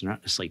individuals because they're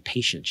not necessarily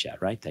patients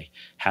yet, right? They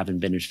haven't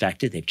been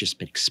infected, they've just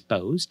been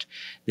exposed.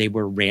 They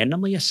were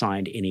randomly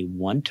assigned in a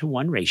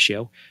 1-to-1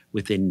 ratio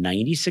within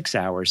 96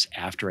 hours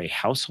after a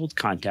household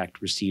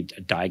contact received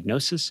a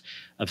diagnosis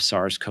of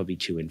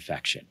SARS-CoV-2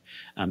 infection.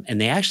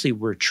 And they actually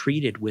were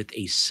treated with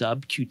a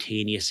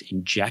subcutaneous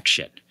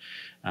injection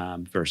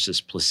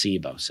versus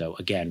placebo. So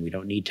again, we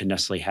don't need to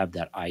necessarily have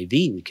that IV.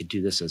 We could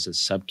do this as a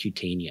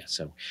subcutaneous,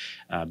 so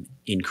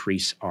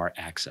increase our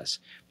access.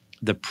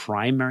 The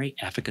primary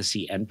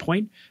efficacy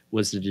endpoint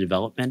was the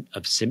development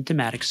of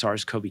symptomatic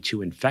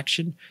SARS-CoV-2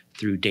 infection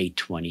through day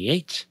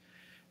 28.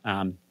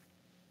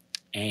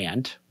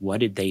 And what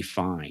did they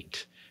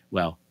find?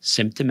 Well,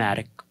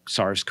 symptomatic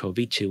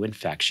SARS-CoV-2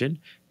 infection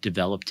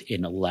developed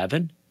in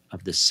 11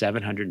 of the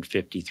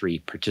 753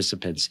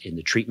 participants in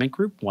the treatment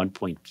group,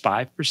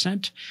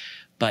 1.5%,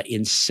 but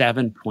in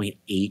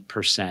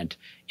 7.8%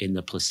 in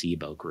the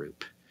placebo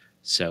group.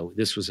 So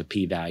this was a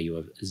p-value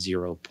of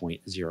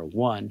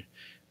 0.01.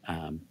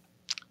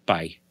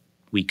 By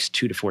weeks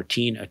 2 to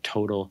 14, a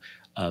total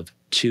of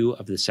 2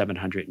 of the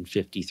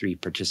 753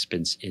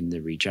 participants in the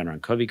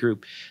Regeneron COVID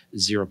group,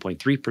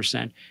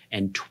 0.3%,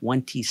 and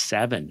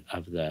 27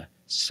 of the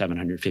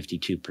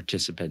 752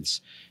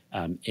 participants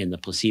in the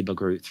placebo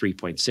group,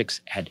 3.6,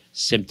 had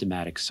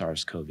symptomatic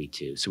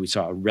SARS-CoV-2. So we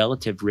saw a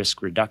relative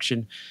risk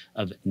reduction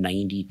of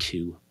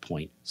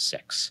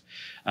 92.6.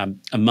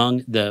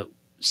 Among the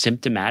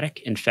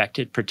symptomatic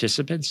infected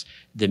participants,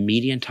 the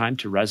median time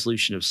to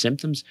resolution of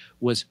symptoms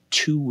was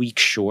 2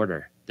 weeks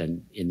shorter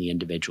than in the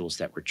individuals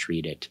that were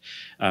treated.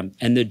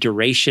 And the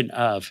duration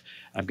of,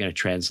 I'm going to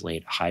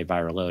translate high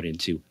viral load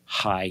into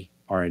high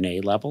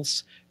RNA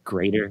levels,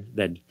 greater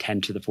than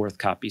 10 to the 4th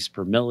copies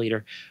per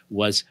milliliter,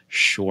 was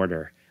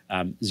shorter,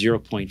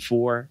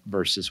 0.4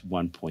 versus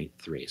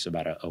 1.3, so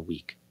about a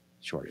week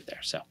shorter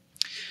there. So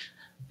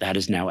that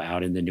is now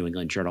out in the New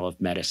England Journal of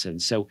Medicine.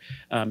 So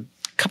a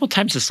couple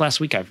times this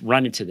last week, I've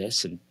run into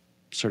this and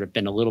sort of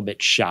been a little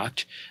bit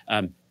shocked.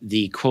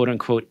 The quote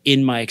unquote,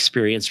 in my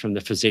experience from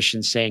the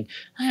physicians saying,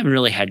 I haven't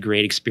really had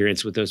great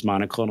experience with those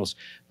monoclonals,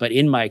 but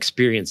in my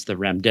experience, the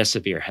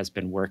remdesivir has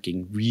been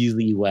working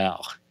really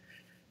well.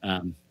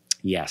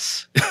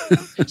 Yes.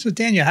 So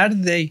Daniel, how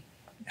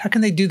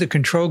can they do the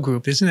control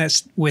group? Isn't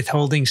that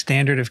withholding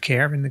standard of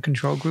care in the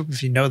control group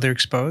if you know they're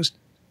exposed?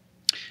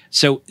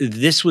 So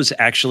this was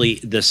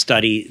actually the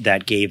study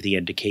that gave the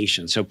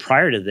indication. So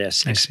prior to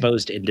this,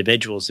 exposed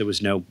individuals, there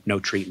was no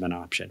treatment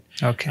option.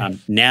 Okay.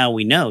 Now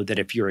we know that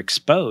if you're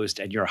exposed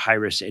and you're a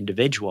high-risk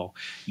individual,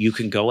 you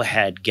can go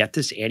ahead, get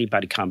this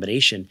antibody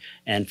combination,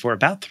 and for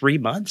about 3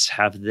 months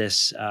have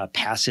this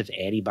passive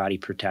antibody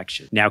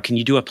protection. Now, can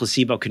you do a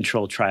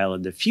placebo-controlled trial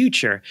in the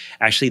future?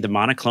 Actually, the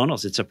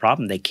monoclonals, it's a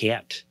problem. They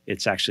can't.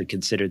 It's actually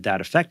considered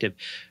that effective,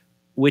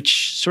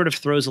 which sort of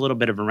throws a little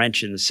bit of a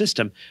wrench in the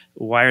system.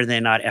 Why are they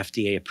not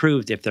FDA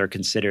approved if they're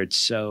considered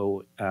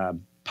so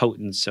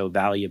potent, so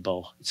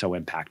valuable, so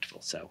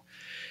impactful? So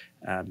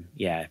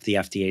yeah, if the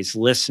FDA is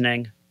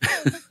listening.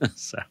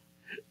 So,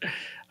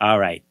 all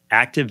right,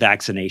 active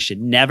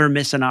vaccination. Never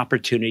miss an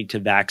opportunity to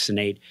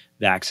vaccinate.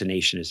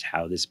 Vaccination is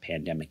how this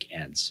pandemic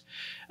ends.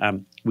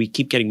 We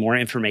keep getting more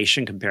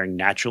information comparing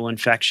natural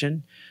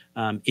infection,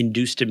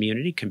 induced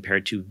immunity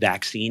compared to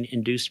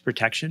vaccine-induced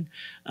protection.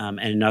 And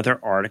another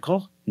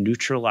article,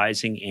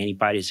 neutralizing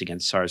antibodies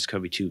against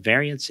SARS-CoV-2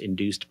 variants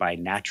induced by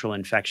natural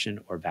infection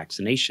or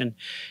vaccination,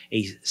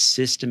 a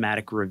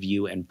systematic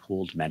review and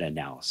pooled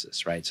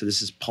meta-analysis, right? So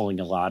this is pulling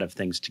a lot of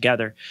things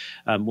together.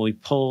 When we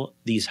pull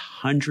these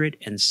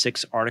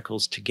 106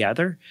 articles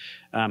together,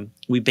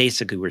 we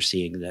basically were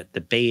seeing that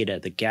the beta,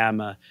 the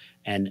gamma,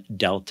 and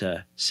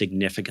Delta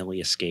significantly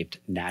escaped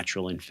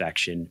natural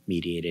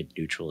infection-mediated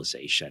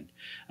neutralization.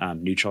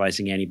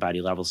 Neutralizing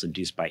antibody levels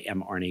induced by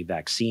mRNA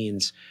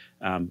vaccines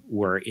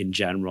were, in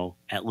general,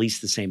 at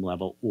least the same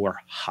level or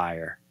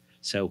higher.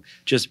 So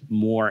just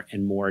more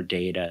and more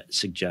data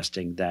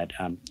suggesting that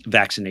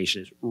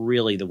vaccination is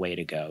really the way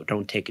to go.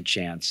 Don't take a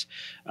chance.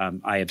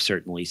 I have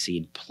certainly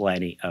seen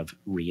plenty of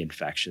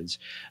reinfections.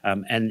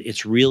 And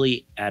it's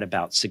really at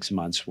about 6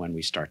 months when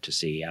we start to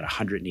see, at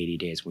 180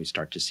 days, when we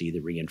start to see the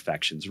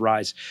reinfections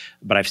rise.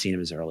 But I've seen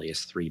them as early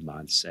as 3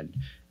 months. And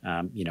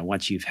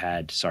once you've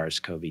had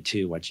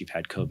SARS-CoV-2, once you've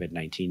had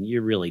COVID-19,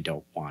 you really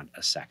don't want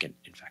a second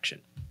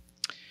infection.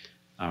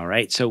 All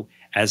right. So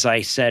as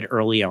I said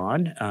early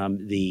on,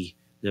 the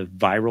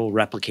viral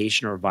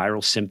replication or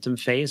viral symptom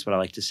phase, what I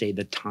like to say,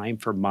 the time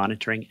for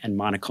monitoring and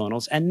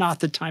monoclonals and not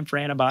the time for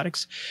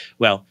antibiotics.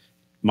 Well,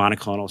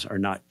 monoclonals are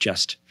not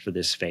just for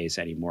this phase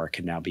anymore. It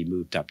can now be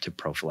moved up to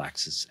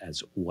prophylaxis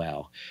as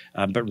well.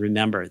 But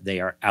remember,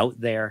 they are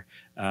out there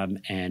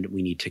and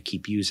we need to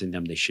keep using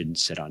them. They shouldn't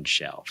sit on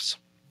shelves.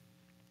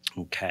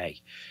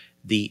 Okay.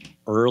 The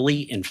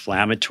early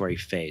inflammatory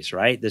phase,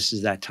 right? This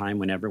is that time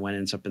when everyone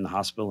ends up in the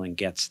hospital and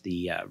gets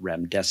the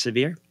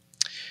remdesivir.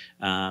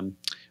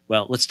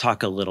 Well, let's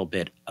talk a little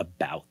bit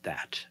about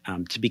that.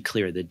 To be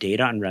clear, the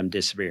data on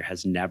remdesivir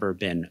has never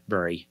been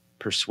very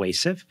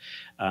persuasive.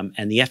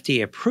 And the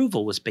FDA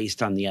approval was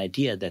based on the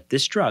idea that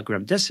this drug,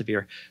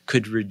 remdesivir,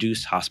 could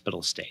reduce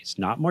hospital stays.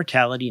 Not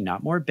mortality,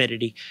 not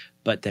morbidity,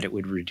 but that it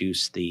would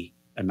reduce the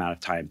amount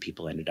of time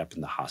people ended up in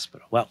the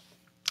hospital. Well,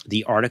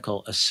 the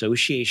article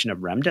Association of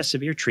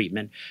Remdesivir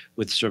Treatment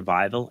with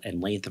Survival and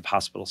Length of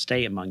Hospital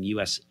Stay Among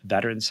U.S.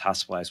 Veterans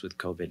Hospitalized with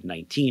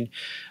COVID-19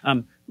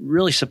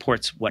 really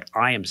supports what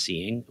I am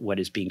seeing, what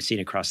is being seen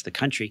across the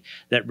country,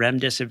 that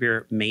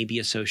remdesivir may be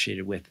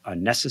associated with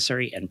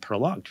unnecessary and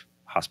prolonged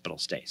hospital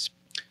stays.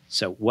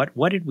 So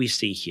what did we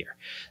see here?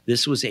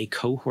 This was a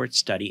cohort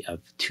study of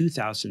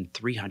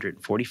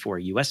 2,344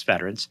 U.S.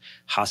 veterans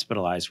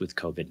hospitalized with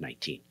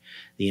COVID-19.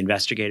 The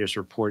investigators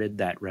reported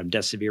that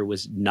remdesivir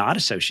was not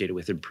associated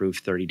with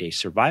improved 30-day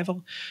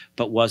survival,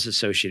 but was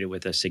associated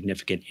with a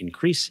significant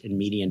increase in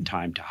median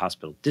time to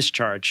hospital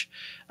discharge.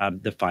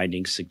 The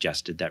findings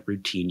suggested that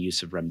routine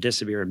use of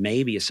remdesivir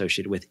may be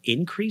associated with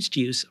increased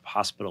use of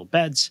hospital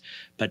beds,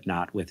 but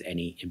not with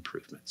any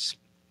improvements.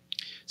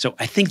 So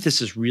I think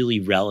this is really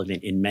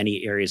relevant in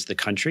many areas of the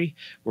country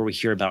where we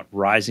hear about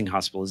rising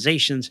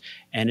hospitalizations,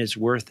 and it's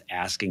worth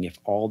asking if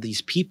all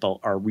these people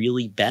are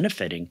really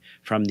benefiting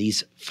from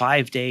these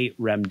 5-day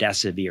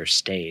remdesivir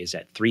stays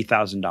at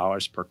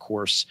 $3,000 per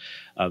course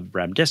of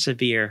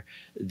remdesivir,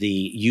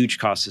 the huge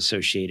costs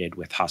associated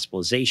with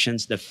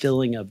hospitalizations, the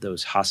filling of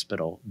those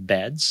hospital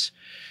beds.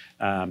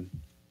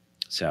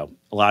 So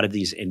a lot of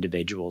these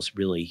individuals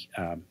really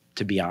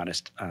to be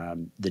honest,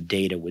 the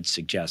data would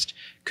suggest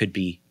could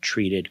be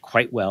treated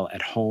quite well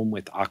at home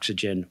with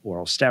oxygen,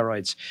 oral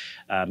steroids,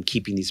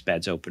 keeping these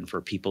beds open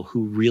for people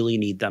who really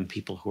need them,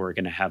 people who are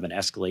going to have an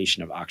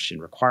escalation of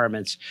oxygen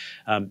requirements,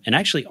 and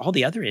actually all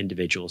the other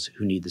individuals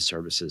who need the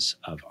services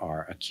of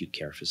our acute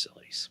care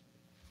facilities.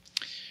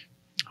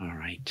 All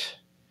right.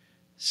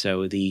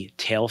 So the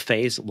tail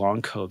phase,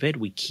 long COVID,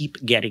 we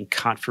keep getting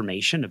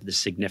confirmation of the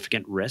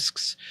significant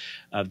risks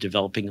of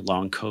developing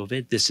long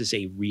COVID. This is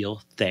a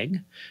real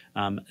thing.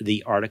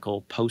 The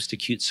article,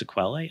 Post-Acute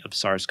Sequelae of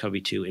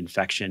SARS-CoV-2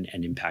 Infection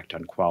and Impact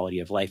on Quality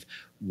of Life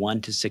 1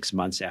 to 6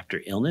 months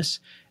after illness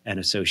and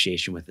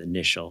association with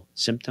initial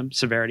symptom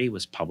severity,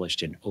 was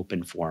published in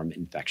Open Forum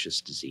Infectious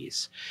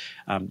Disease.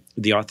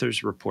 The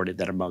authors reported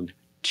that among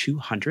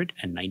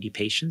 290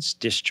 patients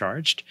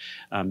discharged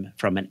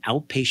from an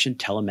outpatient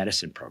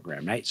telemedicine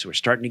program, right? So we're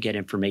starting to get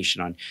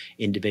information on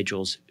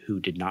individuals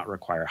who did not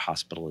require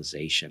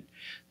hospitalization.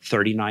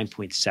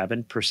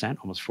 39.7%,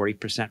 almost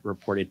 40%,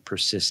 reported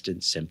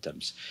persistent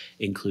symptoms,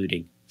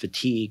 including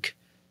fatigue,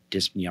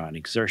 dyspnea on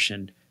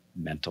exertion,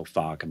 mental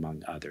fog,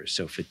 among others.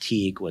 So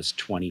fatigue was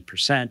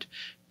 20%,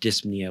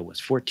 dyspnea was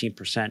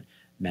 14%,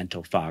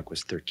 mental fog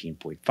was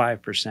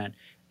 13.5%,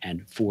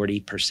 and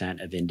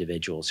 40% of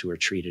individuals who were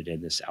treated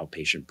in this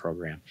outpatient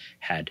program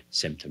had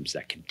symptoms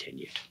that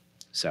continued.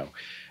 So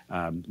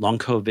long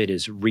COVID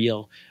is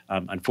real.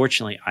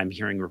 Unfortunately, I'm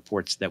hearing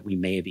reports that we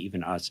may have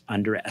even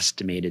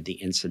underestimated the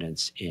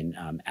incidence in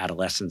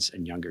adolescents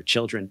and younger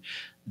children.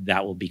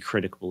 That will be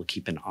critical to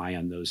keep an eye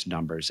on those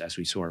numbers as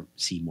we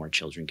see more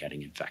children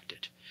getting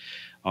infected.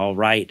 All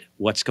right,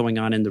 what's going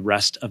on in the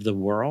rest of the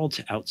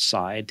world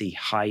outside the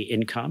high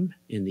income,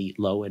 in the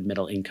low and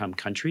middle income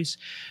countries?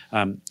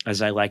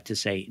 As I like to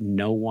say,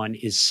 no one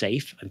is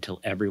safe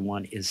until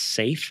everyone is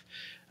safe.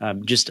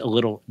 Just a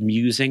little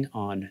musing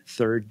on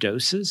third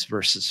doses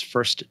versus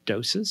first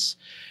doses.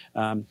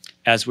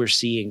 As we're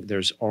seeing,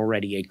 there's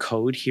already a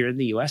code here in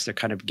the US. They're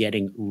kind of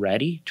getting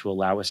ready to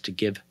allow us to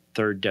give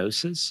third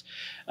doses.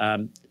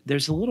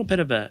 There's a little bit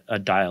of a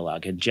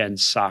dialogue, and Jen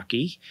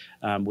Psaki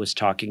was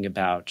talking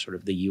about sort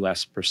of the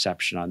U.S.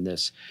 perception on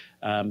this.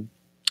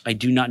 I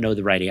do not know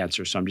the right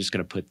answer, so I'm just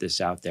going to put this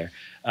out there.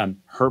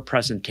 Her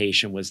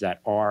presentation was that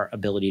our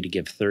ability to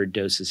give third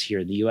doses here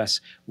in the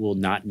U.S. will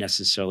not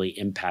necessarily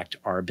impact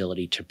our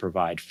ability to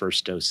provide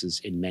first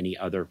doses in many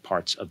other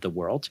parts of the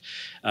world.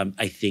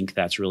 I think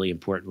that's really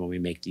important when we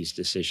make these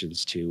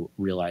decisions to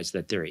realize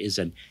that there is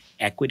an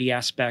equity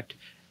aspect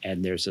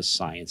and there's a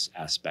science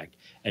aspect.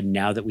 And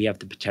now that we have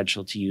the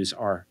potential to use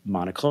our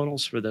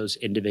monoclonals for those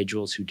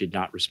individuals who did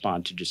not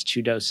respond to just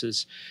 2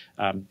 doses,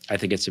 I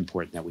think it's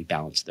important that we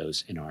balance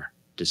those in our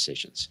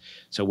decisions.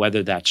 So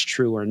whether that's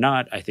true or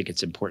not, I think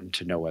it's important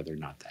to know whether or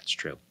not that's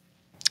true.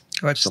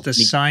 What's the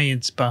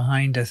science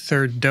behind a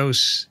third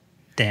dose,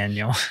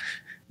 Daniel?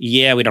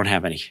 Yeah, we don't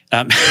have any.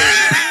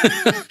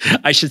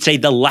 I should say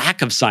the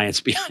lack of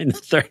science behind the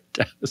third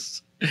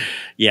dose.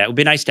 Yeah, it would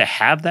be nice to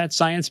have that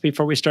science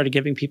before we started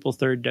giving people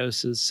third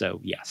doses.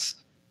 So yes.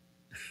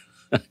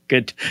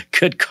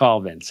 Good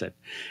call, Vincent.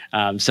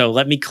 So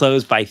let me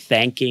close by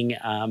thanking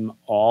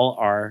all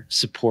our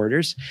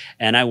supporters.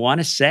 And I want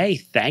to say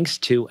thanks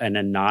to an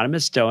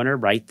anonymous donor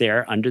right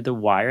there under the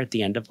wire at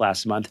the end of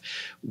last month.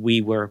 We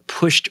were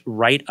pushed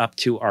right up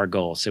to our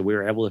goal. So we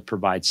were able to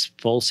provide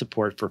full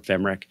support for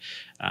FMRIC.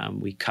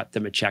 We cut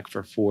them a check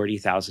for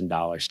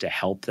 $40,000 to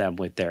help them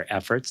with their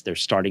efforts. They're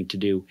starting to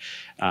do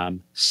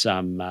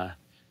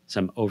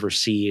some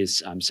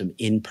overseas, some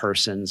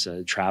in-persons,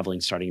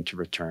 traveling, starting to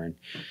return.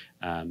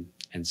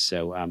 And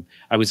so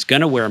I was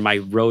going to wear my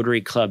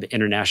Rotary Club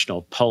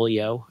International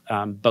Polio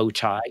bow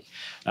tie,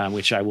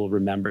 which I will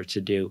remember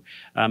to do.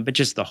 But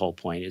just the whole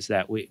point is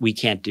that we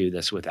can't do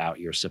this without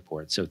your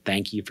support. So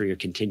thank you for your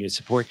continued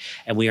support.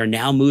 And we are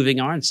now moving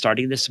on,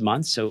 starting this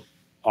month. So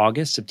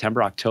August,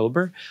 September,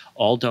 October,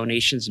 all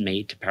donations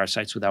made to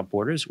Parasites Without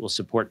Borders will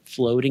support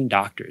floating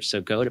doctors.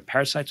 So go to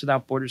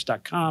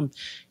parasiteswithoutborders.com,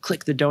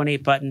 click the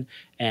donate button,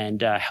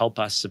 and help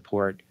us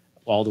support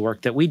all the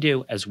work that we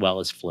do, as well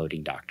as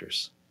floating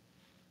doctors.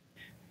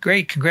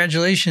 Great.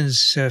 Congratulations,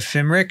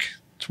 FMRIC.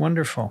 It's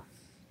wonderful.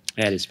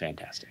 That is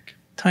fantastic.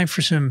 Time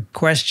for some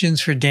questions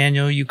for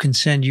Daniel. You can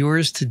send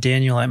yours to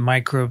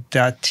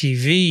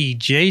daniel@microbe.tv.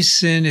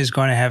 Jason is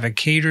going to have a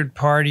catered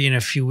party in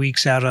a few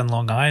weeks out on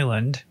Long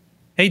Island.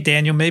 Hey,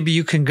 Daniel, maybe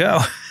you can go.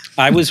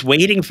 I was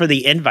waiting for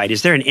the invite.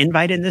 Is there an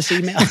invite in this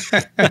email?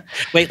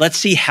 Wait, let's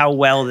see how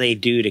well they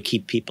do to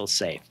keep people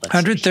safe.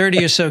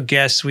 130 or so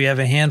guests. We have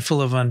a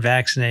handful of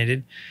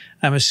unvaccinated.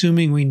 I'm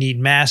assuming we need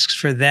masks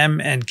for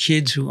them and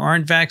kids who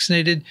aren't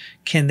vaccinated.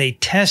 Can they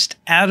test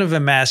out of a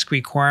mask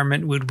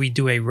requirement? Would we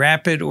do a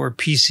rapid or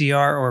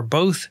PCR or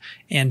both?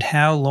 And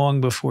how long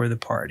before the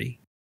party?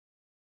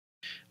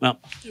 Well,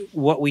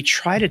 what we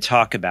try to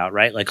talk about,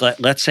 right? Like,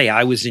 let's say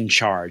I was in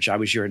charge. I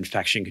was your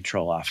infection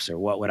control officer.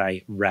 What would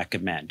I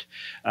recommend?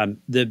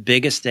 The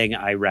biggest thing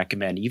I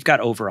recommend, you've got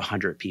over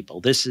 100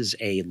 people. This is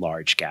a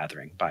large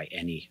gathering by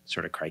any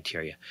sort of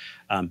criteria.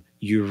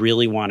 You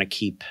really want to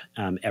keep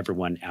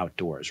everyone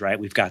outdoors, right?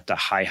 We've got the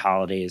high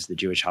holidays, the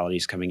Jewish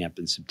holidays coming up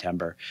in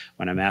September.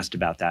 When I'm asked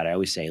about that, I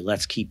always say,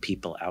 let's keep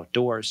people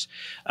outdoors.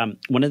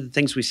 One of the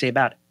things we say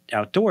about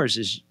outdoors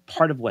is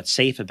part of what's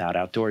safe about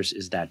outdoors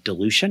is that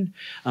dilution,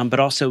 but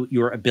also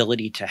your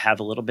ability to have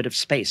a little bit of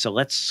space. So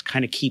let's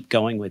kind of keep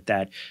going with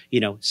that,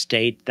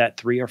 stay that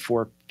 3 or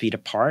 4 feet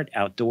apart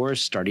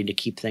outdoors, starting to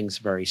keep things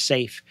very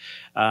safe.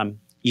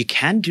 You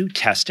can do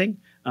testing.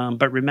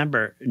 But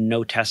remember,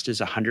 no test is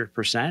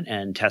 100%,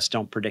 and tests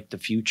don't predict the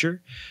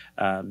future.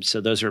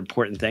 So those are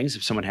important things.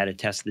 If someone had a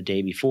test the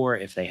day before,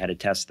 if they had a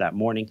test that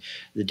morning,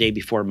 the day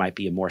before might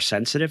be a more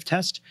sensitive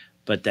test.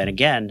 But then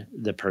again,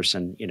 the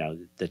person,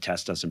 the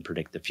test doesn't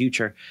predict the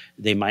future.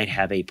 They might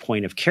have a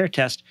point of care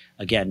test.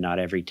 Again, not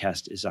every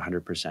test is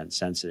 100%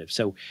 sensitive.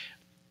 So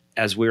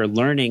as we're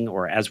learning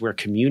or as we're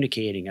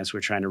communicating, as we're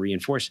trying to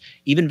reinforce,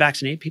 even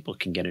vaccinated people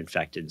can get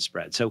infected and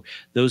spread. So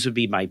those would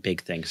be my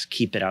big things.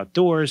 Keep it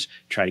outdoors,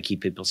 try to keep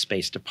people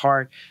spaced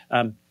apart.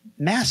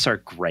 Masks are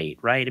great,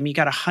 right? I mean, you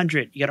got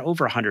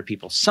over 100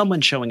 people,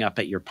 someone showing up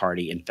at your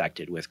party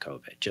infected with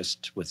COVID,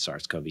 just with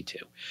SARS-CoV-2.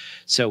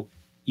 So,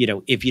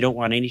 if you don't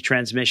want any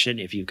transmission,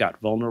 if you've got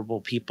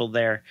vulnerable people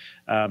there,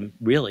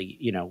 really,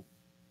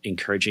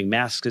 encouraging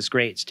masks is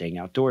great. Staying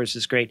outdoors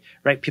is great,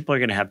 right? People are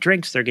going to have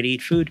drinks. They're going to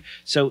eat food.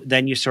 So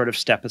then you sort of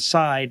step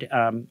aside.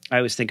 I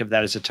always think of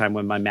that as a time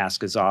when my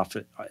mask is off,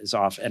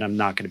 and I'm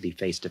not going to be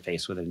face to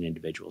face with an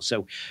individual.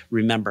 So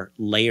remember,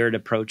 layered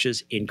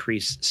approaches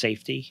increase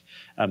safety.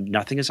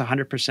 Nothing is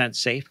 100%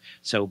 safe.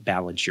 So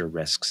balance your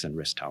risks and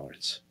risk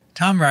tolerance.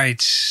 Tom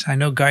writes, I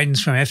know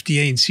guidance from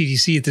FDA and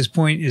CDC at this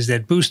point is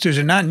that boosters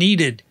are not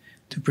needed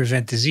to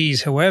prevent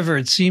disease. However,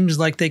 it seems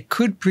like they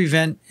could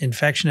prevent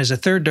infection, as a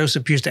third dose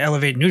appears to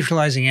elevate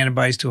neutralizing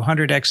antibodies to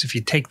 100x if you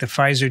take the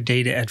Pfizer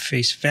data at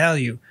face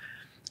value.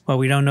 While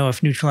we don't know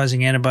if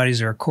neutralizing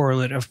antibodies are a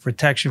correlate of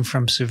protection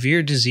from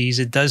severe disease,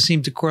 it does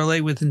seem to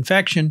correlate with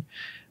infection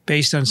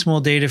based on small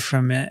data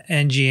from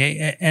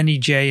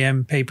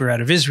NEJM paper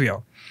out of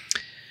Israel.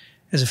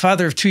 As a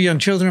father of 2 young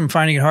children, I'm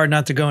finding it hard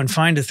not to go and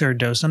find a third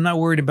dose. I'm not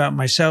worried about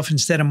myself.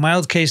 Instead, a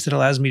mild case that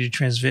allows me to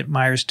transmit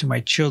virus to my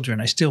children.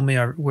 I still may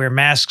wear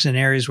masks in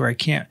areas where I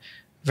can't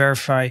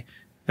verify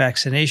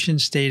vaccination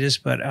status,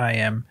 but I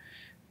am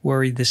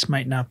worried this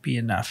might not be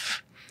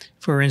enough.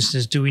 For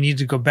instance, do we need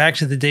to go back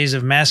to the days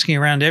of masking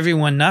around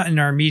everyone not in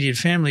our immediate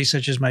family,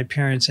 such as my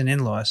parents and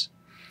in-laws?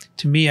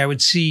 To me, I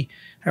would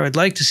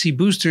like to see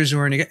boosters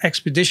or an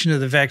expedition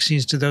of the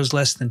vaccines to those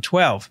less than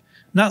 12.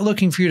 Not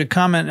looking for you to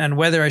comment on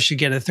whether I should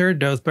get a third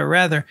dose, but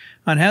rather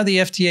on how the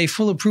FDA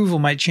full approval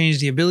might change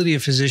the ability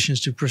of physicians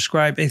to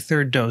prescribe a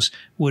third dose.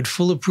 Would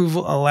full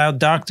approval allow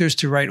doctors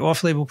to write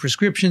off-label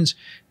prescriptions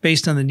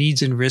based on the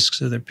needs and risks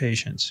of their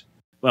patients?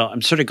 Well,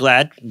 I'm sort of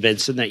glad,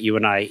 Vincent, that you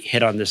and I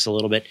hit on this a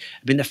little bit.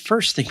 I mean, the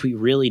first thing we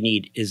really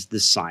need is the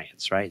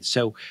science, right?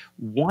 So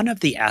one of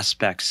the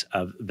aspects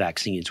of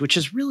vaccines, which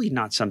is really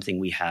not something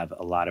we have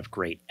a lot of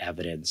great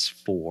evidence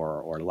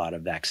for, or a lot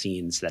of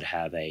vaccines that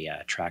have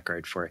a track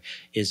record for,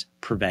 is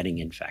preventing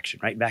infection,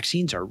 right?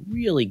 Vaccines are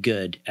really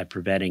good at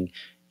preventing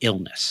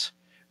illness,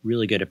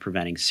 really good at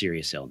preventing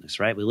serious illness,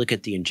 right? We look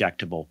at the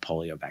injectable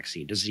polio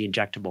vaccine. Does the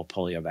injectable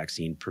polio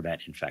vaccine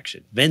prevent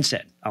infection?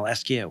 Vincent, I'll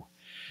ask you.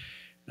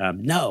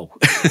 No.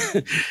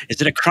 Is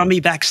it a crummy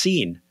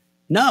vaccine?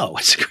 No,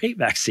 it's a great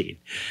vaccine.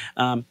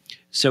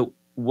 So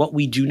what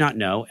we do not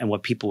know, and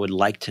what people would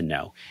like to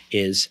know,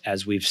 is,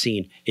 as we've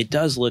seen, it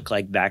does look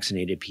like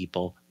vaccinated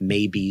people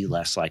may be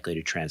less likely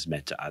to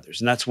transmit to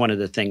others. And that's one of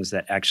the things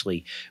that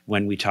actually,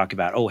 when we talk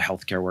about,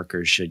 healthcare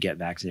workers should get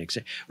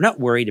vaccinated, we're not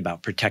worried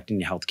about protecting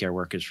the healthcare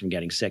workers from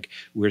getting sick.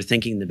 We're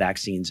thinking the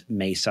vaccines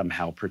may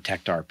somehow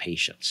protect our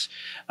patients.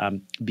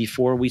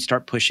 Before we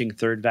start pushing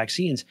third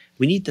vaccines,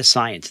 we need the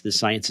science. The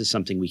science is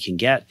something we can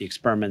get, the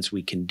experiments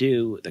we can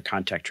do, the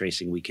contact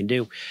tracing we can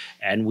do,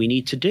 and we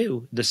need to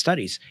do the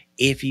studies.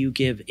 If you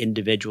give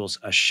individuals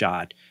a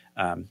shot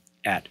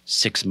at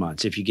 6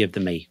 months, if you give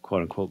them a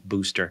quote unquote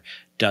booster,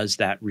 does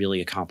that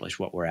really accomplish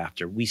what we're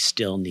after? We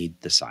still need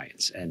the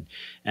science. And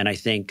I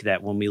think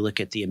that when we look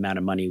at the amount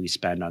of money we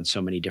spend on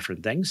so many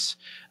different things,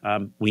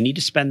 we need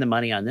to spend the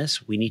money on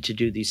this. We need to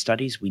do these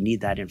studies. We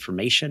need that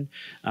information.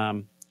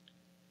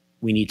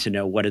 We need to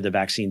know what do the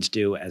vaccines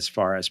do as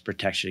far as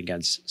protection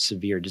against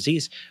severe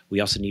disease. We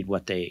also need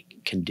what they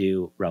can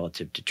do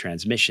relative to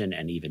transmission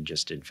and even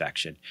just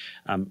infection.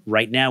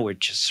 Right now, we're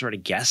just sort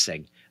of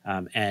guessing.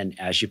 And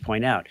as you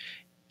point out,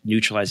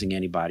 neutralizing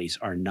antibodies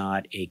are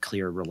not a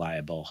clear,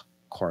 reliable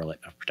correlate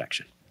of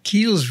protection.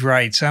 Keels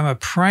writes, I'm a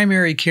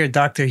primary care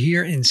doctor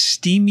here in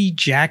steamy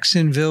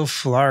Jacksonville,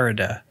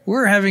 Florida.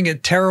 We're having a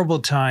terrible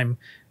time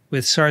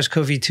with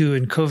SARS-CoV-2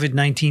 and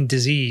COVID-19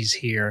 disease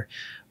here.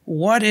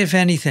 What, if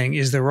anything,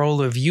 is the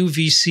role of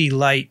UVC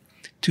light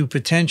to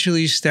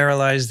potentially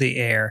sterilize the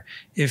air?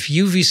 If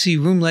UVC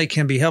room light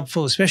can be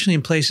helpful, especially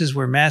in places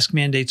where mask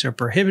mandates are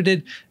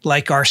prohibited,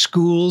 like our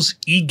schools,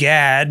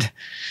 egad,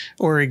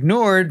 or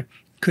ignored,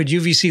 could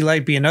UVC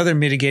light be another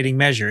mitigating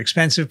measure?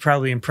 Expensive,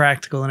 probably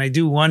impractical, and I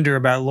do wonder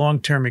about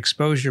long-term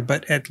exposure,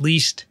 but at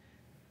least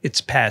it's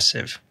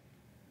passive.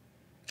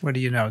 What do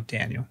you know,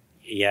 Daniel?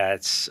 Yeah,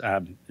 this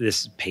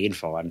is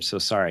painful. I'm so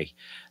sorry.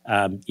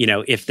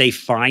 If they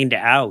find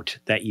out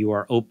that you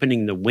are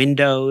opening the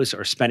windows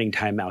or spending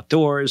time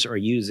outdoors or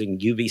using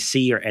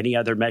UVC or any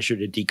other measure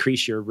to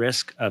decrease your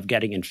risk of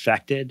getting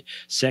infected,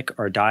 sick,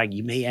 or dying,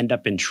 you may end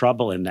up in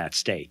trouble in that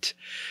state.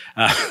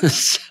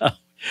 It's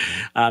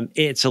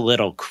a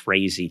little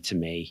crazy to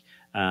me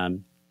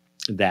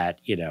that,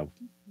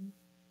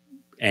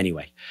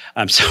 anyway,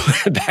 so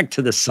back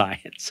to the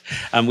science.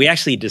 We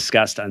actually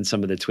discussed on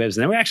some of the TWiVs,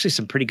 and there were actually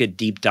some pretty good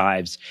deep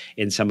dives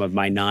in some of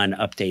my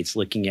non-updates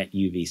looking at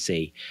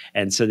UVC.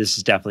 And so this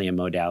is definitely a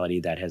modality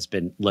that has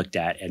been looked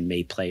at and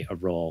may play a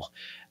role.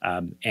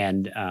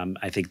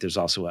 I think there's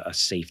also a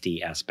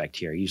safety aspect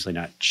here, usually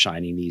not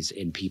shining these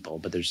in people,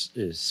 but there's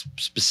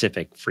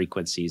specific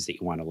frequencies that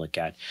you want to look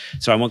at.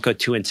 So I won't go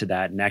too into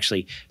that. And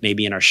actually,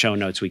 maybe in our show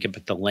notes, we can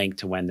put the link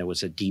to when there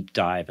was a deep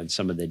dive on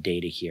some of the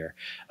data here.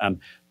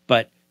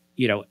 But,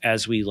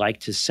 as we like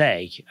to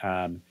say,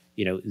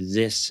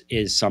 this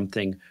is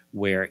something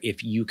where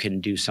if you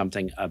can do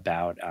something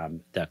about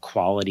the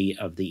quality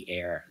of the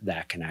air,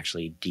 that can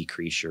actually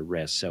decrease your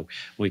risk. So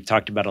we've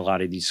talked about a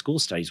lot of these school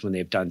studies when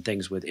they've done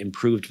things with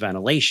improved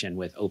ventilation,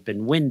 with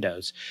open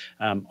windows.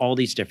 All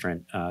these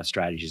different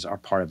strategies are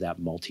part of that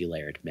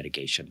multi-layered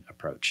mitigation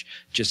approach.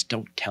 Just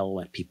don't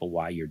tell people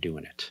why you're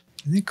doing it.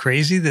 Isn't it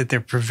crazy that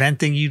they're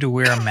preventing you to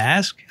wear a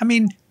mask? I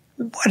mean,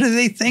 what are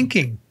they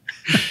thinking?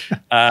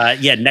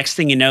 Next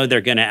thing you know,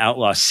 they're going to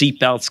outlaw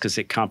seatbelts because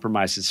it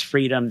compromises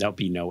freedom. There'll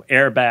be no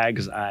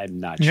airbags. I'm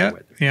not sure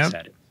where they're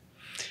headed.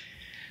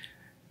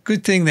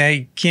 Good thing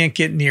they can't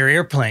get near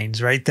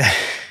airplanes, right?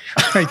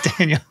 Right,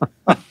 Daniel?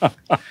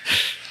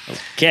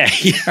 Okay.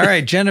 All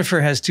right. Jennifer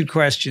has two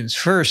questions.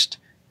 First,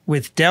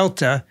 with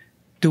Delta,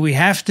 do we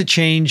have to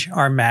change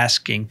our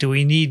masking? Do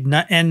we need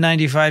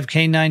N95,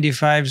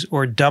 K95s,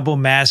 or double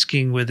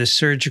masking with a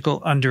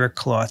surgical under a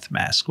cloth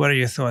mask? What are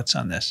your thoughts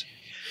on this?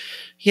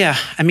 Yeah,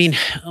 I mean,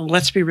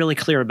 let's be really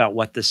clear about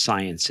what the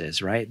science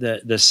is, right?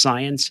 The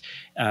science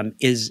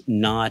is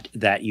not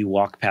that you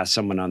walk past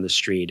someone on the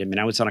street. I mean,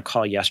 I was on a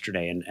call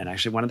yesterday, and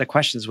actually one of the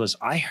questions was,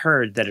 I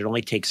heard that it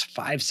only takes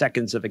 5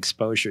 seconds of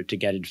exposure to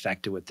get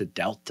infected with the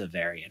Delta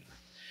variant.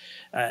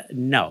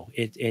 No,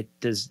 it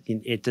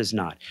does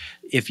not.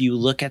 If you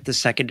look at the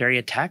secondary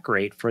attack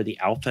rate for the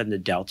Alpha and the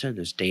Delta,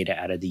 there's data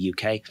out of the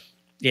UK,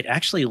 it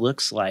actually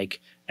looks like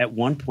at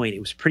one point,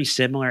 it was pretty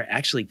similar.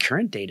 Actually,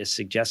 current data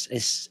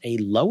suggests a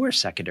lower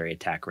secondary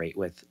attack rate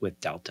with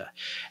Delta.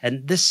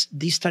 And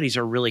these studies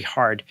are really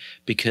hard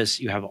because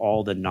you have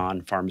all the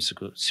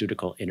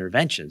non-pharmaceutical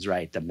interventions,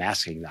 right? The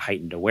masking, the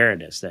heightened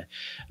awareness.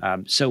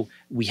 So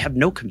we have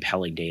no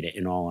compelling data,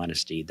 in all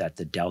honesty, that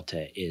the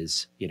Delta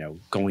is,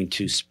 going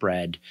to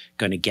spread,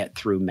 going to get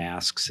through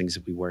masks, things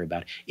that we worry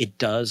about. It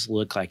does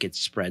look like it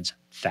spreads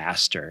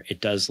faster. It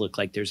does look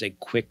like there's a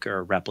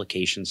quicker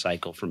replication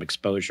cycle from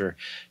exposure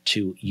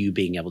to you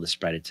being able to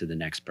spread it to the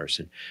next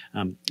person.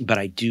 But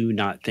I do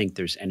not think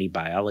there's any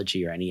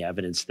biology or any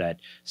evidence that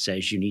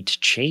says you need to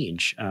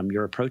change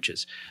your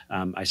approaches.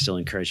 I still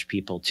encourage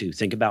people to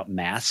think about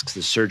masks,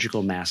 the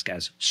surgical mask,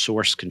 as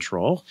source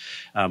control.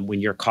 When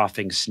you're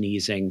coughing,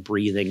 sneezing,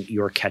 breathing,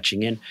 you're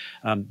catching in.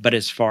 But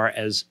as far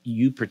as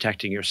you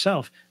protecting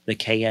yourself, the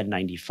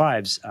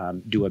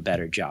KN95s do a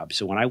better job.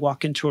 So when I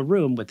walk into a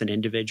room with an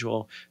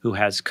individual who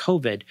has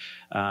COVID,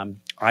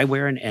 I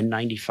wear an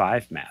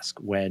N95 mask.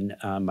 When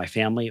my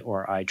family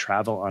or I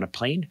travel on a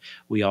plane,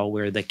 we all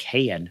wear the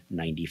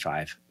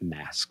KN95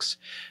 masks.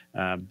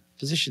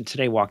 Physician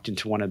today walked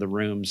into one of the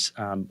rooms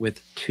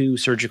with 2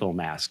 surgical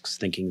masks,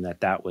 thinking that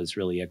that was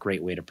really a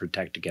great way to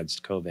protect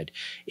against COVID.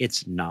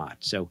 It's not.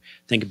 So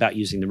think about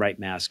using the right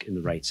mask in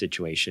the right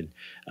situation.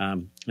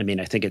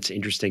 I think it's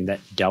interesting that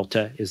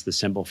Delta is the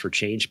symbol for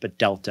change, but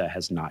Delta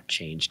has not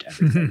changed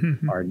everything.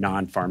 Our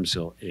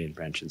non-pharmaceutical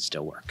interventions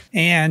still work.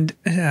 And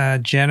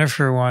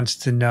Jennifer wants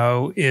to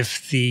know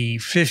if the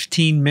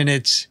 15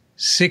 minutes,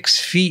 6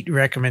 feet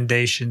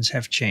recommendations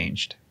have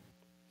changed.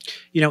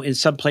 In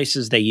some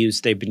places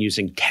they've been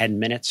using 10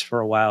 minutes for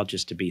a while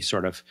just to be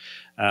sort of,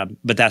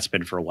 but that's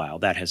been for a while.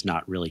 That has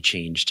not really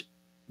changed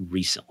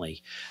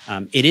recently.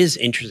 It is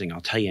interesting. I'll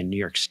tell you, in New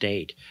York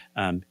State,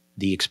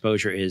 the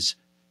exposure is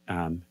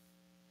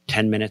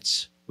 10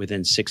 minutes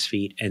within 6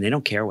 feet, and they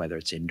don't care whether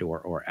it's indoor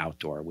or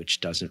outdoor, which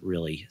doesn't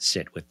really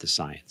sit with the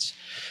science.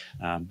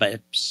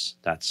 But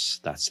that's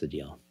the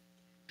deal.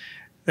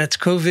 That's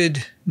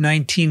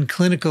COVID-19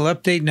 Clinical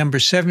Update number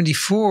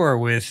 74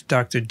 with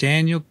Dr.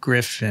 Daniel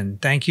Griffin.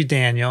 Thank you,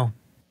 Daniel.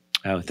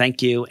 Oh,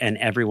 thank you. And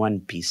everyone,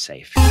 be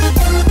safe.